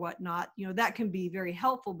whatnot, you know, that can be very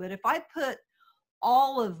helpful. But if I put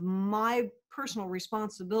all of my personal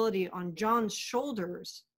responsibility on John's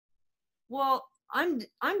shoulders, well, I'm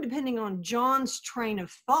depending on John's train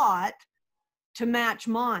of thought to match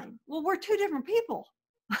mine. Well, we're two different people.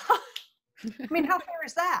 I mean, how fair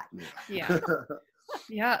is that? Yeah.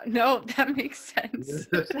 Yeah, no, that makes sense.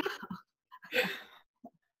 Do you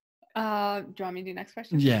want me to do next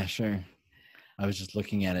question? Yeah, sure. I was just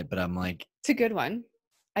looking at it, but I'm like, it's a good one.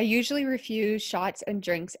 I usually refuse shots and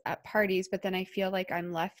drinks at parties, but then I feel like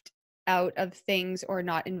I'm left out of things or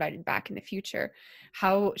not invited back in the future.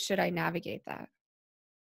 How should I navigate that?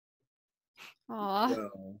 Aw,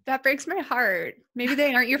 that breaks my heart. Maybe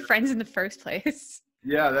they aren't your friends in the first place.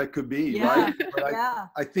 Yeah, that could be, right? But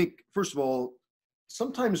I think, first of all,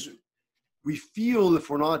 sometimes we feel if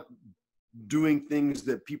we're not doing things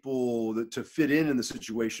that to fit in the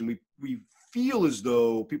situation, we feel as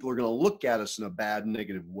though people are going to look at us in a bad,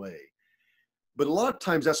 negative way. But a lot of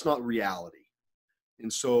times that's not reality.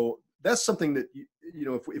 And so that's something that, you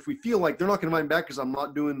know, if we feel like they're not going to invite me back because I'm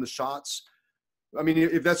not doing the shots, I mean,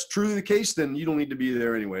 if that's truly the case, then you don't need to be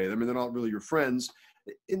there anyway. I mean, they're not really your friends.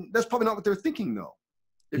 And that's probably not what they're thinking, though.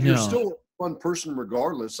 If you're still a fun person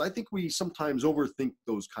regardless, I think we sometimes overthink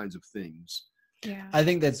those kinds of things. Yeah. I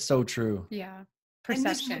think that's so true. Yeah. Perception.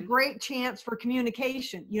 And this is a great chance for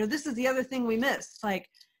communication. You know, this is the other thing we miss. Like,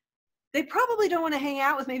 they probably don't want to hang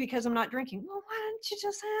out with me because I'm not drinking. Well, why don't you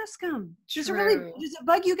just ask them? Does it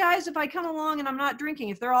bug you guys if I come along and I'm not drinking?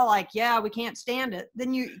 If they're all like, yeah, we can't stand it,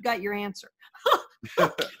 then you got your answer.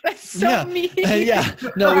 That's so mean. Yeah.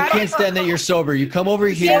 No, we can't stand that you're sober. You come over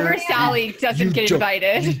here. Sober Sally doesn't get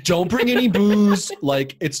invited. You don't bring any booze.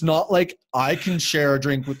 Like, it's not like I can share a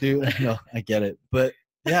drink with you. No, I get it. But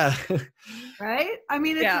yeah. Right? I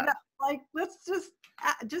mean, it's like, let's just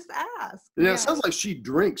ask. Yeah, it sounds like she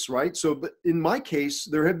drinks, right? So, but in my case,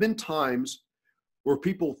 there have been times where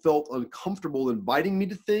people felt uncomfortable inviting me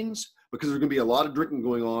to things because there's going to be a lot of drinking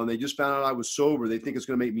going on. They just found out I was sober. They think it's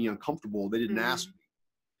going to make me uncomfortable. They didn't ask me.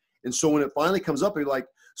 And so when it finally comes up, they're like,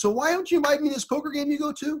 so why don't you invite me to this poker game you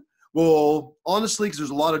go to? Well, honestly, because there's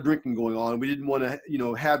a lot of drinking going on. We didn't want to, you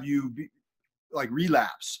know, have you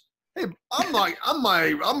relapse. Hey,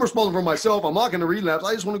 I'm responsible for myself. I'm not going to relapse.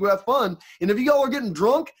 I just want to go have fun. And if you all are getting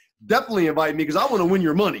drunk, definitely invite me because I want to win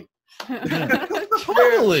your money.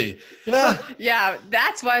 Totally. Yeah. Yeah,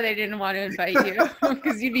 that's why they didn't want to invite you,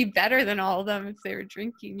 because you'd be better than all of them if they were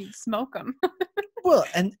drinking. You'd smoke them. Well,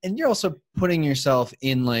 and you're also putting yourself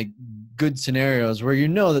in like good scenarios where you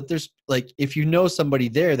know that there's like, if you know somebody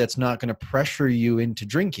there that's not going to pressure you into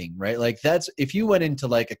drinking, right? Like that's, if you went into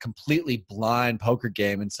like a completely blind poker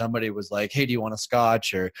game and somebody was like, hey, do you want a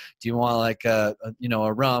scotch, or do you want like a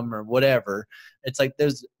rum or whatever? It's like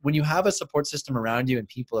when you have a support system around you and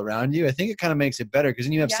people around you, I think it kind of makes it better, because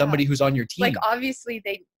then you have somebody who's on your team. Like obviously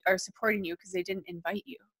they are supporting you because they didn't invite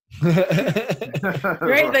you.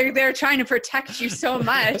 Right, they're trying to protect you so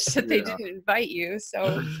much that they didn't invite you.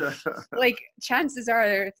 So like chances are,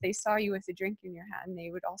 if they saw you with a drink in your hand, they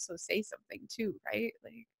would also say something too, right?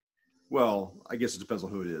 Like, well, I guess it depends on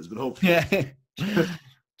who it is, but hopefully. Yeah.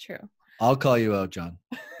 True. I'll call you out, John.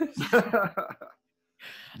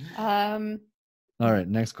 All right,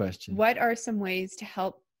 next question. What are some ways to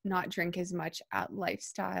help not drink as much at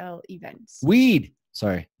lifestyle events? Weed.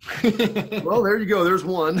 Sorry. Well, there you go. There's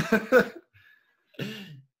one.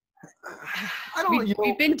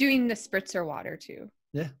 We've been doing the spritzer water too.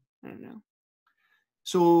 Yeah. I don't know.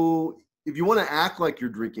 So if you want to act like you're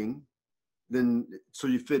drinking, then so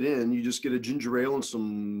you fit in, you just get a ginger ale and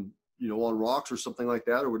some, on rocks or something like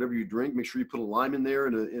that, or whatever you drink. Make sure you put a lime in there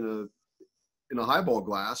in a highball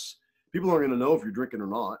glass. People aren't going to know if you're drinking or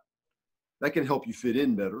not. That can help you fit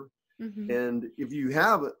in better. Mm-hmm. And if you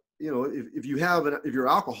have if you're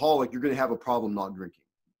alcoholic, you're going to have a problem not drinking.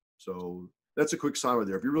 So that's a quick sign right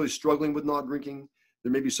there. If you're really struggling with not drinking,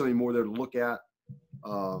 there may be something more there to look at.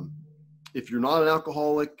 If you're not an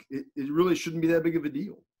alcoholic, it really shouldn't be that big of a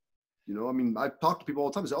deal. I talk to people all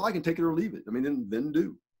the time and say, I can take it or leave it. Then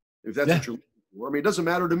do, if that's what you're looking for. It doesn't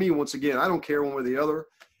matter to me. Once again, I don't care one way or the other.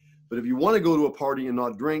 But if you want to go to a party and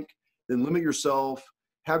not drink, then limit yourself.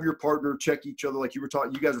 Have your partner check each other, like you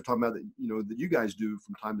guys were talking about that, that you guys do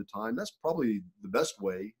from time to time. That's probably the best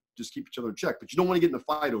way. Just keep each other in check, but you don't want to get in a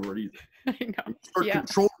fight over it either. I know. Start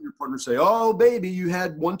controlling your partner. Say, "Oh, baby, you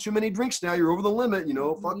had one too many drinks. Now you're over the limit.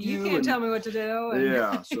 Fuck you. You can't tell me what to do."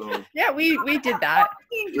 Yeah. So. Yeah, we did that.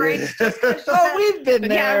 Oh, we've been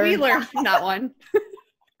there. Yeah, we learned from that one.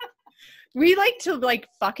 We like to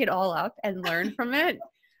fuck it all up and learn from it.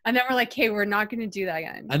 And then we're like, hey, we're not going to do that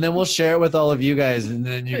again. And then we'll share it with all of you guys. And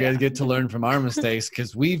then you guys get to learn from our mistakes,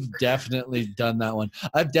 because we've definitely done that one.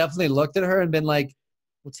 I've definitely looked at her and been like,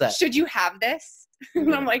 what's that? Should you have this?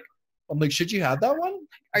 And I'm like, should you have that one?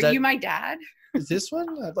 Are you my dad? Is this one?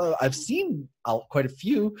 I've seen quite a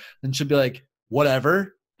few. And she'll be like,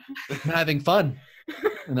 whatever. I'm having fun.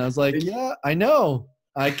 And I was like, yeah, I know.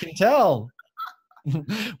 I can tell.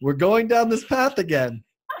 We're going down this path again.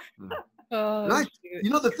 Oh,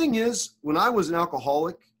 the thing is, when I was an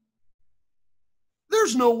alcoholic,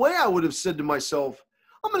 there's no way I would have said to myself,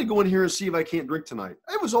 I'm going to go in here and see if I can't drink tonight.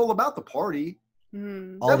 It was all about the party.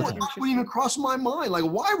 That wouldn't even cross my mind. Like,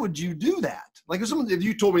 why would you do that? Like, if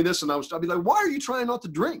you told me this and I'd be like, why are you trying not to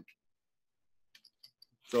drink?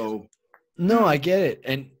 So. No, I get it.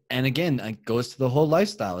 And again, it goes to the whole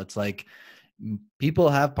lifestyle. It's like, people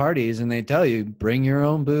have parties and they tell you, bring your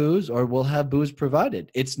own booze or we'll have booze provided.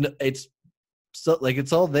 It's so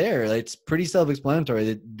it's all there. It's pretty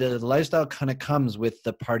self-explanatory. The lifestyle kind of comes with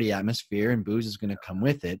the party atmosphere, and booze is going to come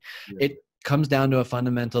with it. Yeah. It comes down to a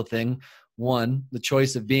fundamental thing. One, the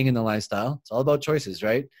choice of being in the lifestyle. It's all about choices,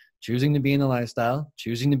 right? Choosing to be in the lifestyle,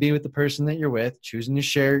 choosing to be with the person that you're with, choosing to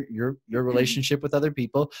share your relationship with other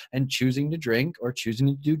people, and choosing to drink or choosing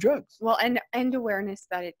to do drugs. Well, and awareness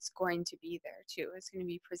that it's going to be there too. It's going to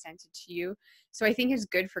be presented to you. So I think it's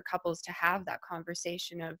good for couples to have that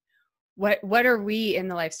conversation of what are we in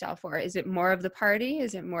the lifestyle for? Is it more of the party?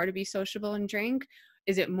 Is it more to be sociable and drink?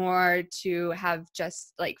 Is it more to have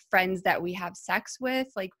just friends that we have sex with?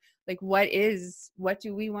 Like what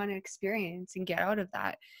do we want to experience and get out of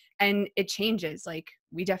that? And it changes.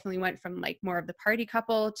 We definitely went from more of the party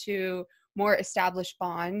couple to more established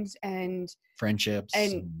bonds and friendships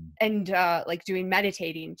and doing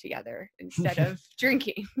meditating together instead of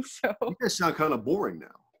drinking. So you guys sound kind of boring now.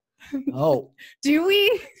 Oh, do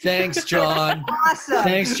we? Thanks, John. Awesome.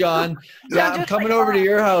 Thanks, John. Yeah, I'm coming over to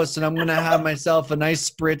your house and I'm going to have myself a nice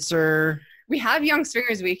spritzer. We have Young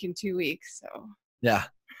Swingers Week in 2 weeks. So yeah.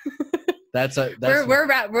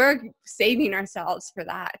 We're saving ourselves for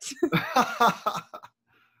that.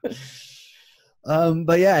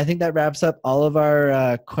 But yeah, I think that wraps up all of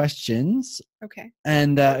our questions. Okay.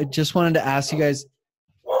 And just wanted to ask you guys.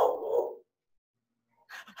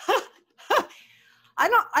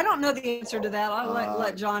 I don't know the answer to that. I'll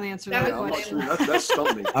let John answer that question. That's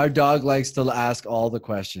something. Our dog likes to ask all the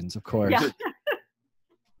questions, of course.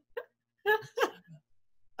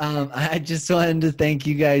 I just wanted to thank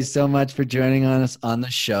you guys so much for joining us on the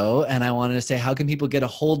show. And I wanted to say, how can people get a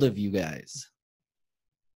hold of you guys?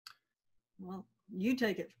 Well, you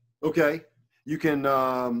take it. Okay. You can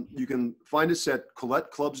find us at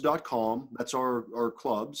ColetteClubs.com. That's our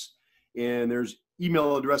clubs. And there's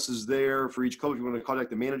email addresses there for each club if you want to contact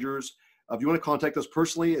the managers. If you want to contact us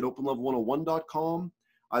personally at openlove101.com,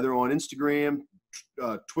 either on Instagram,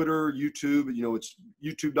 Twitter, YouTube, it's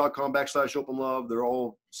youtube.com/openlove. They're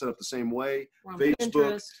all set up the same way.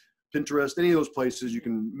 Facebook, Pinterest, any of those places. You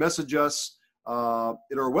can message us at our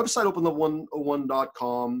website,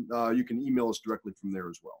 openlove101.com. You can email us directly from there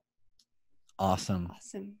as well. Awesome.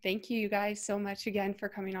 Thank you guys so much again for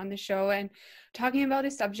coming on the show and talking about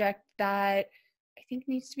a subject that I think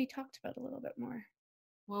needs to be talked about a little bit more.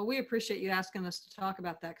 Well, we appreciate you asking us to talk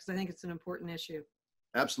about that because I think it's an important issue.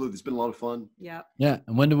 Absolutely. It's been a lot of fun. Yeah. Yeah.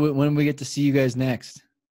 And when do we get to see you guys next?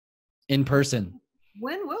 In person?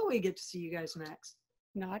 When will we get to see you guys next?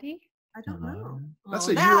 Naughty? I don't know. That's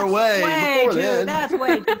a year away. That's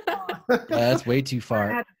way too far. That's way too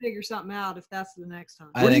far. I have to figure something out if that's the next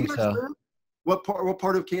time. I think so. What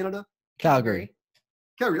part of Canada? Calgary.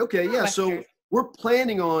 Okay. Yeah. Western. So we're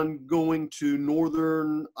planning on going to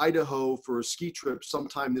northern Idaho for a ski trip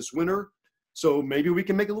sometime this winter. So maybe we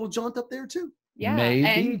can make a little jaunt up there too. Yeah. Maybe.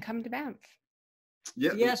 And come to Banff.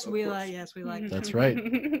 Yeah. Yes, we like. That's right.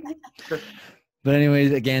 But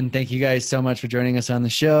anyways, again, thank you guys so much for joining us on the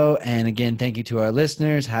show. And again, thank you to our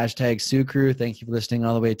listeners. #SueCrew. Thank you for listening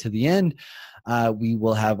all the way to the end. We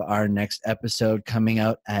will have our next episode coming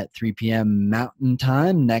out at 3 p.m. Mountain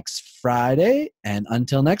Time next Friday. And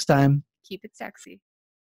until next time. Keep it sexy.